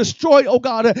God, and destroy, oh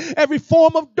God, every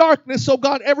form of darkness, oh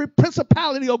God, every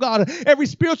principality, oh God, every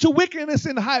spiritual wickedness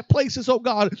in high places, oh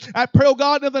God. I pray, oh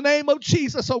God, in the name of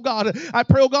Jesus, oh God. I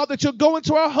pray, oh God, that you'll go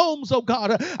into our homes, oh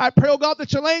God. I pray, oh God,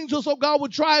 that your angels, oh God, will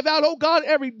drive out, oh God,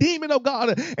 every demon, oh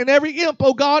God, and every imp,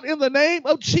 oh God, in the name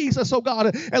of Jesus, oh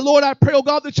God. And Lord, I pray, oh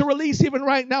God, that you release even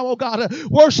right now, oh God,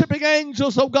 worshiping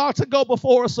angels, oh God, to go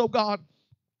before us, oh God.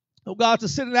 Oh God, to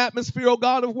sit in an atmosphere, oh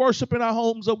God, of worship in our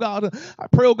homes, oh God. I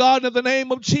pray, oh God, in the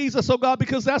name of Jesus, oh God,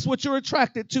 because that's what you're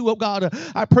attracted to, oh God.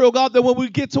 I pray, oh God, that when we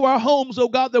get to our homes, oh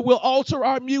God, that we'll alter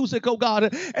our music, oh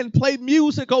God, and play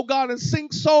music, oh God, and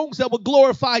sing songs that will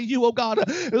glorify you, oh God.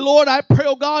 Lord, I pray,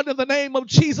 oh God, in the name of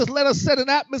Jesus, let us set an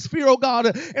atmosphere, oh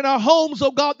God, in our homes, oh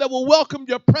God, that will welcome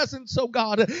your presence, oh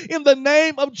God, in the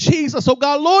name of Jesus, oh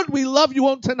God. Lord, we love you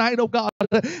on tonight, oh God,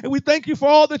 and we thank you for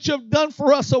all that you've done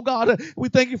for us, oh God. We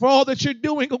thank you for all that you're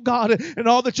doing, oh God, and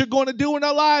all that you're going to do in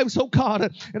our lives, oh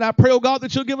God. And I pray, oh God,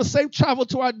 that you'll give us safe travel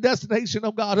to our destination,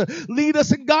 oh God. Lead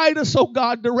us and guide us, oh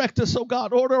God. Direct us, oh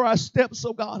God. Order our steps,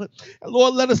 oh God. And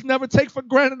Lord, let us never take for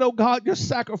granted, oh God, your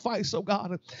sacrifice, oh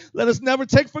God. Let us never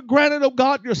take for granted, oh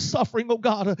God, your suffering, oh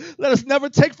God. Let us never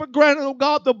take for granted, oh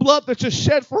God, the blood that you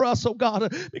shed for us, oh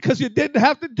God, because you didn't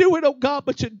have to do it, oh God,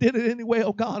 but you did it anyway,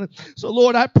 oh God. So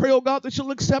Lord, I pray, oh God, that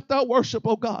you'll accept our worship,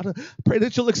 oh God. Pray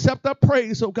that you'll accept our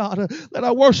praise, oh God. Let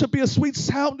our worship be a sweet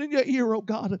sound in your ear, oh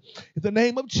God. In the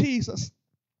name of Jesus,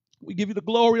 we give you the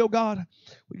glory, oh God.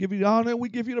 We give you the honor and we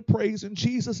give you the praise. In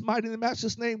Jesus' mighty and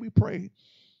matchless name we pray.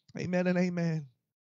 Amen and amen.